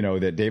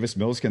 that Davis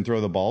Mills can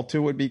throw the ball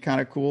to would be kind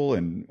of cool.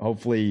 And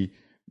hopefully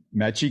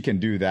Mechie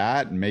can do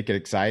that and make it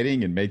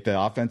exciting and make the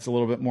offense a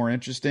little bit more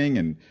interesting.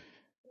 And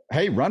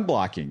hey, run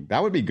blocking,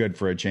 that would be good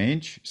for a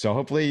change. So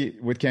hopefully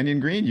with Kenyon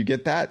Green, you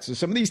get that. So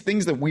some of these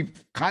things that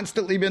we've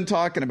constantly been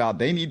talking about,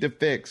 they need to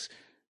fix.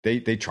 They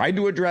tried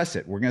to address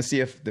it. We're going to see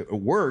if it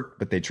worked,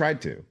 but they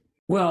tried to.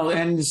 Well,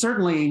 and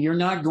certainly you're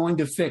not going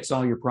to fix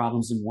all your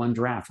problems in one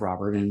draft,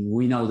 Robert. And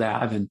we know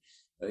that. And,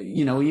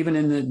 even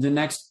in the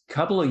next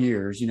couple of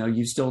years,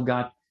 you've still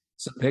got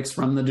some picks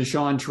from the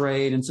Deshaun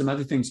trade and some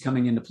other things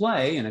coming into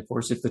play. And of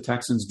course, if the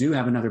Texans do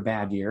have another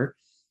bad year,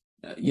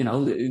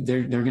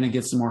 they're going to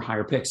get some more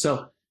higher picks.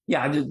 So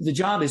yeah, the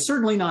job is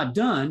certainly not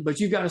done, but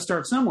you've got to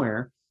start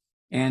somewhere.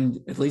 And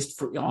at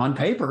least on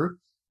paper,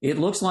 it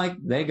looks like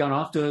they got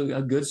off to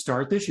a good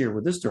start this year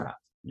with this draft.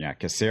 Yeah.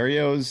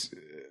 Caserio's,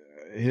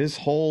 his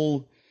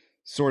whole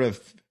sort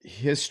of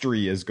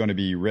history is going to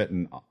be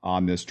written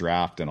on this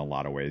draft in a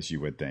lot of ways,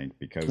 you would think,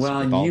 because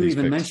you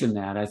even mentioned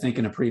that, I think,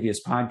 in a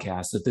previous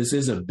podcast, that this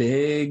is a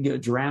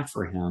big draft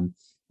for him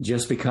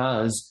just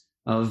because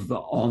of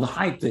all the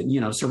hype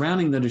that,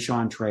 surrounding the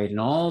Deshaun trade and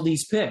all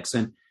these picks.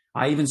 And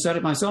I even said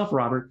it myself,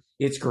 Robert,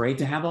 it's great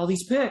to have all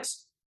these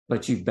picks,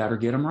 but you better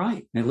get them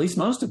right, at least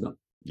most of them.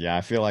 Yeah,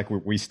 I feel like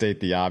we state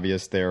the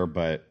obvious there,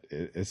 but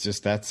it's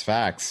just, that's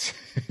facts.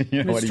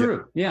 It's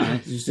true. Yeah,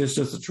 it's just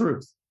the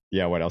truth.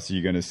 Yeah, what else are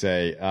you going to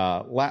say?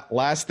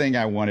 Last thing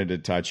I wanted to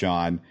touch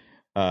on,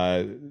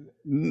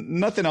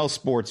 nothing else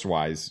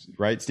sports-wise,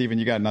 right, Stephen?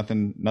 You got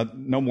nothing,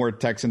 no more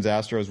Texans,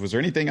 Astros. Was there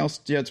anything else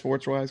you had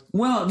sports-wise?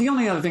 Well, the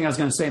only other thing I was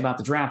going to say about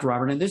the draft,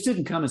 Robert, and this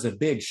didn't come as a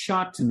big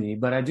shock to me,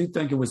 but I do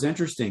think it was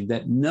interesting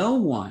that no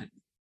one,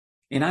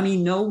 and I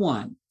mean no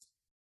one,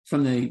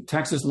 from the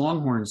Texas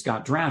Longhorns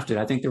got drafted.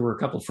 I think there were a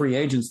couple of free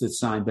agents that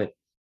signed, but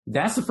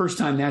that's the first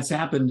time that's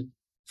happened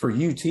for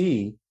UT,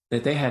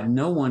 that they had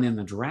no one in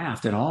the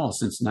draft at all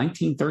since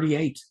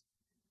 1938.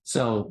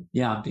 So,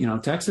 yeah,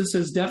 Texas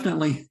has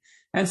definitely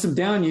had some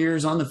down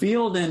years on the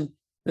field. And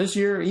this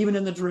year, even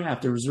in the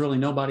draft, there was really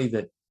nobody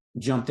that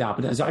jumped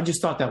out. But I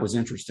just thought that was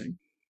interesting.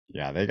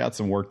 Yeah, they got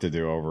some work to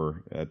do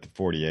over at the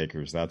 40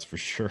 acres, that's for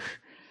sure.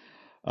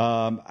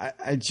 I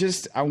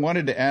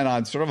wanted to end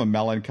on sort of a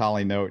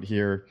melancholy note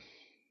here.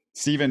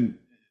 Stephen,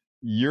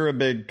 you're a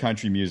big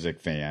country music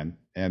fan,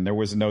 and there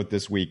was a note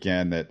this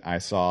weekend that I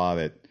saw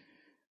that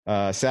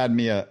saddened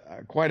me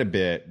quite a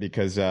bit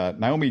because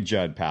Naomi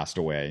Judd passed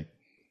away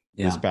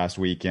this past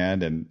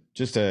weekend, and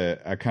just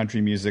a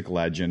country music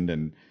legend.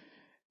 And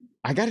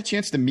I got a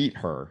chance to meet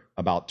her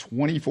about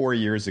 24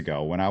 years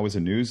ago when I was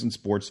a news and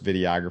sports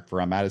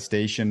videographer. I'm at a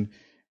station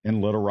in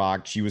Little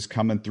Rock. She was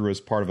coming through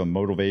as part of a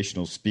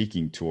motivational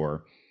speaking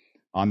tour.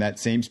 On that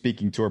same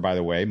speaking tour, by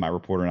the way, my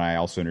reporter and I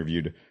also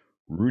interviewed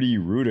Rudy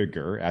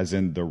Rudiger, as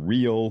in the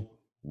real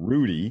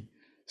Rudy.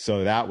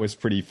 So that was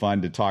pretty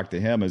fun to talk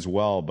to him as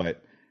well.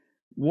 But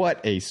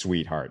what a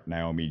sweetheart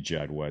Naomi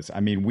Judd was. I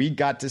mean, we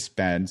got to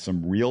spend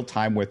some real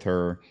time with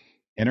her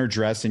in her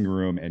dressing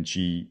room, and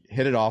she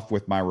hit it off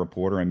with my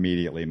reporter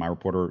immediately. My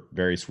reporter,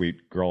 very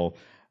sweet girl,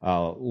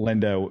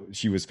 Linda,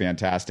 she was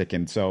fantastic.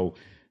 And so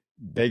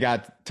they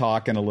got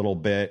talking a little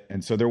bit.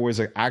 And so there was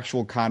an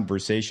actual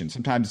conversation.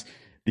 Sometimes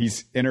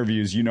these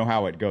interviews, you know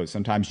how it goes.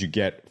 Sometimes you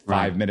get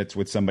 5 minutes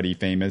with somebody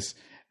famous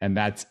and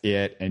that's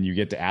it. And you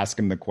get to ask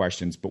them the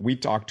questions. But we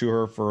talked to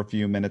her for a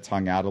few minutes,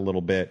 hung out a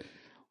little bit.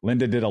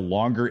 Linda did a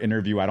longer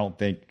interview. I don't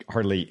think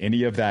hardly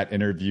any of that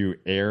interview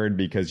aired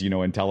because,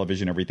 in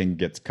television, everything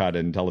gets cut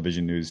in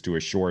television news to a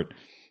short,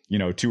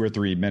 2 or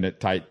 3 minute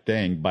type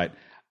thing. But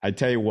I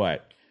tell you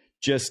what,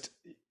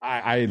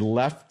 I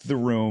left the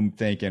room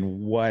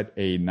thinking, what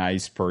a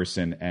nice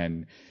person.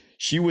 And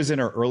she was in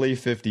her early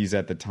 50s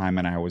at the time.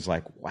 And I was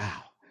like,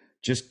 wow,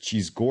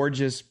 she's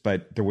gorgeous.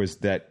 But there was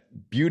that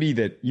beauty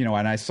that,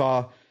 and I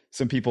saw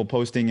some people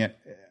posting it,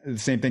 the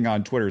same thing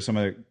on Twitter, some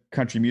of the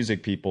country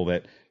music people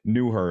that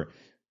knew her,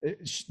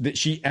 that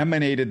she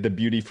emanated the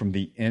beauty from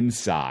the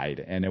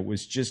inside. And it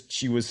was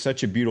she was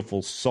such a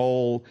beautiful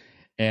soul.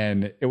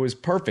 And it was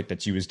perfect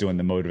that she was doing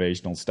the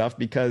motivational stuff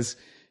because,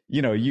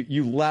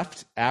 you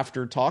left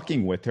after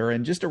talking with her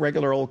and just a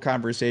regular old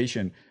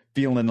conversation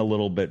feeling a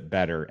little bit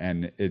better.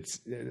 And it's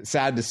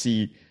sad to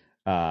see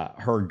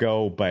her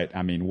go, but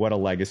I mean, what a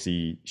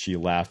legacy she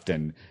left.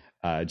 And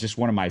just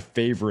one of my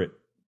favorite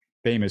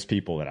famous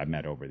people that I've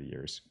met over the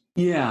years.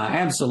 Yeah,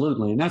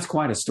 absolutely. And that's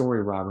quite a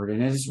story, Robert.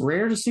 And it's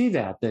rare to see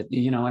that,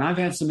 and I've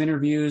had some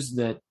interviews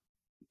that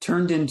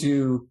turned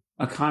into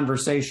a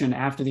conversation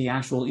after the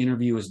actual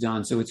interview is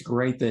done. So it's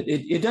great that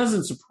it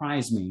doesn't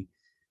surprise me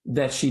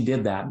that she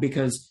did that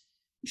because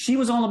she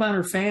was all about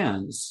her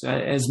fans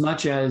as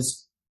much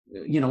as,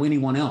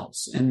 anyone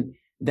else. And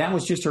that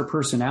was just her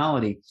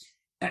personality.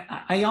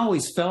 I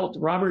always felt,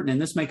 Robert,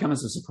 and this may come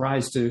as a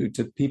surprise to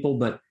people,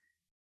 but,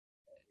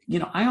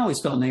 I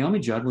always felt Naomi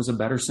Judd was a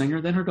better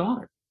singer than her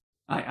daughter.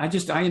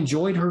 I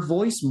enjoyed her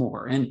voice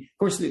more. And of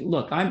course,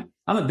 look, I'm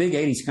a big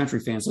 80s country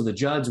fan. So the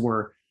Judds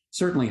were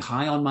certainly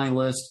high on my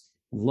list,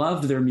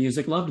 loved their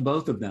music, loved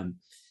both of them.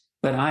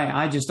 But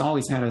I just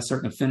always had a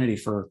certain affinity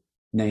for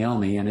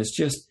Naomi. And it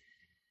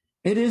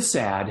is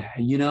sad.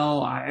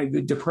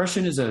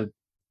 Depression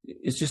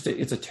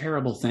it's a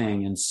terrible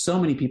thing. And so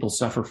many people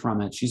suffer from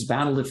it. She's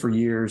battled it for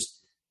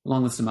years,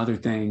 along with some other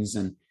things.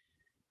 And,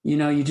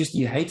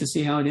 you hate to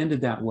see how it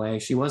ended that way.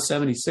 She was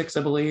 76,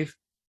 I believe.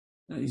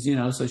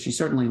 So she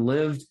certainly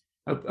lived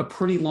a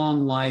pretty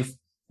long life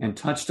and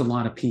touched a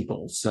lot of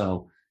people.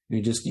 So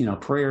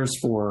prayers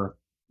for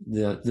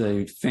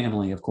the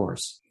family, of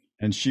course.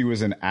 And she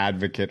was an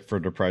advocate for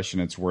depression,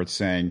 it's worth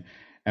saying.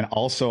 And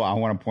also, I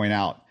want to point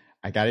out,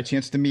 I got a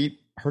chance to meet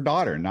her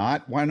daughter,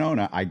 not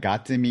Winona. I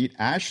got to meet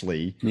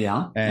Ashley.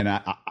 Yeah. And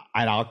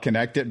I'll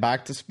connect it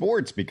back to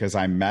sports because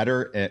I met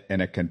her in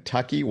a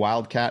Kentucky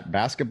Wildcat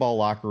basketball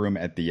locker room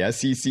at the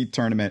SEC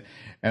tournament.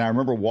 And I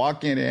remember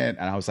walking in and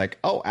I was like,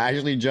 oh,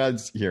 Ashley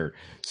Judd's here.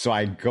 So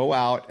I go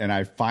out and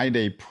I find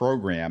a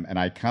program and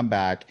I come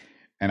back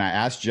and I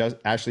asked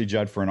Ashley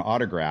Judd for an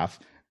autograph.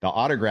 The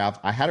autograph,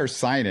 I had her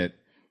sign it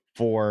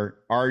for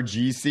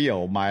RG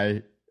Seal,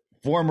 my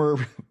former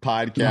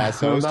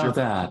podcast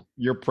host,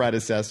 your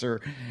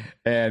predecessor.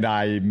 And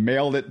I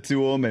mailed it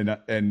to him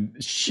and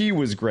she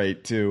was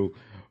great too.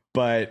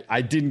 But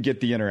I didn't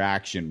get the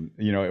interaction.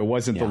 It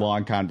wasn't the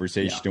long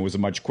conversation. It was a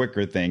much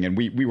quicker thing. And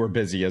we were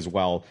busy as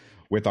well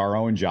with our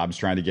own jobs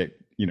trying to get,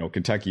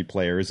 Kentucky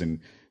players and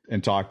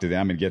talk to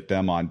them and get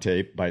them on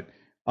tape. But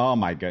oh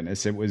my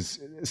goodness, it was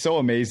so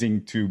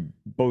amazing to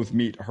both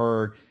meet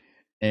her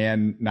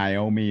and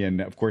Naomi. And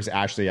of course,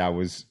 Ashley, I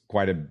was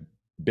quite a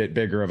bit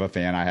bigger of a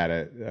fan. I had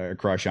a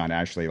crush on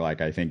Ashley,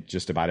 like I think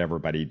just about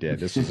everybody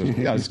did. This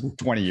was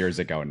 20 years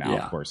ago now,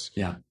 of course.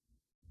 Yeah.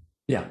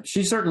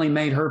 She certainly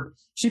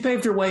she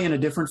paved her way in a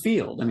different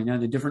field. I mean,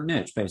 a different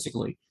niche,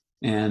 basically.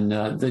 And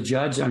the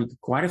Judds,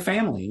 quite a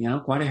family,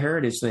 quite a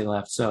heritage they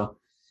left. So,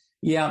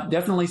 yeah,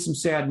 definitely some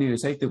sad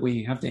news. Hate that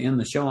we have to end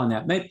the show on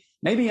that.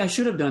 Maybe I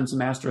should have done some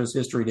Astros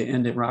history to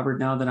end it, Robert,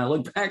 now that I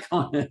look back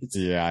on it.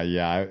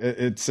 Yeah.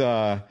 It's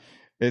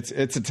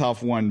a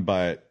tough one,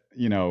 but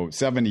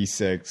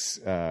 76,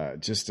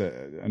 just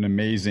an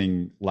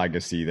amazing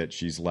legacy that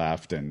she's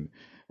left. And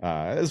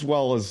as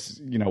well as,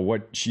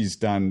 what she's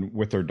done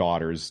with her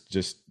daughters,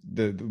 just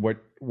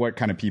what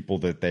kind of people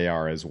that they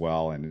are as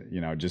well. And,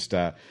 just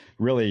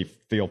really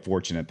feel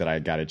fortunate that I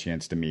got a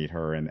chance to meet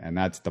her. And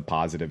that's the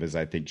positive, is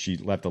I think she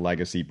left a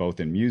legacy both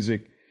in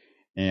music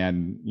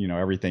and,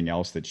 everything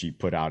else that she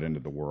put out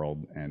into the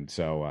world. And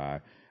so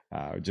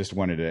just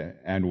wanted to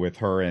end with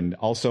her and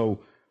also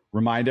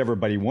remind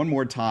everybody one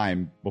more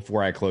time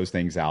before I close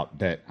things out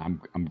that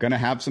I'm going to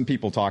have some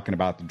people talking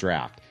about the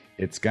draft.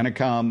 It's going to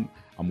come.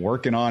 I'm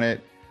working on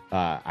it.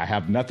 I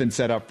have nothing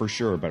set up for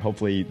sure, but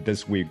hopefully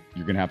this week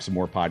you're going to have some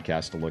more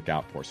podcasts to look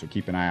out for. So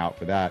keep an eye out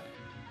for that.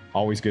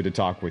 Always good to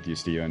talk with you,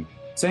 Steven.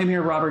 Same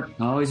here, Robert.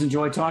 I always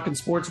enjoy talking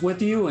sports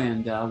with you,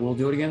 and we'll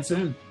do it again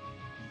soon.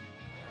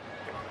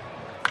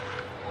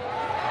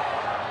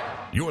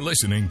 You're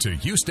listening to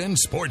Houston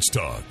Sports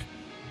Talk.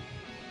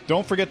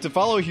 Don't forget to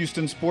follow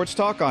Houston Sports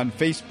Talk on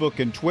Facebook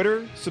and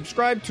Twitter.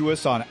 Subscribe to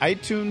us on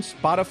iTunes,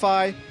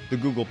 Spotify, the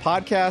Google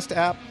Podcast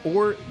app,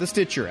 or the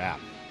Stitcher app.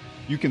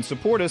 You can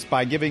support us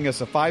by giving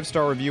us a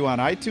 5-star review on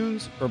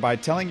iTunes or by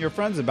telling your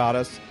friends about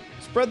us.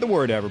 Spread the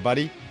word,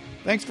 everybody.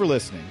 Thanks for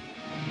listening.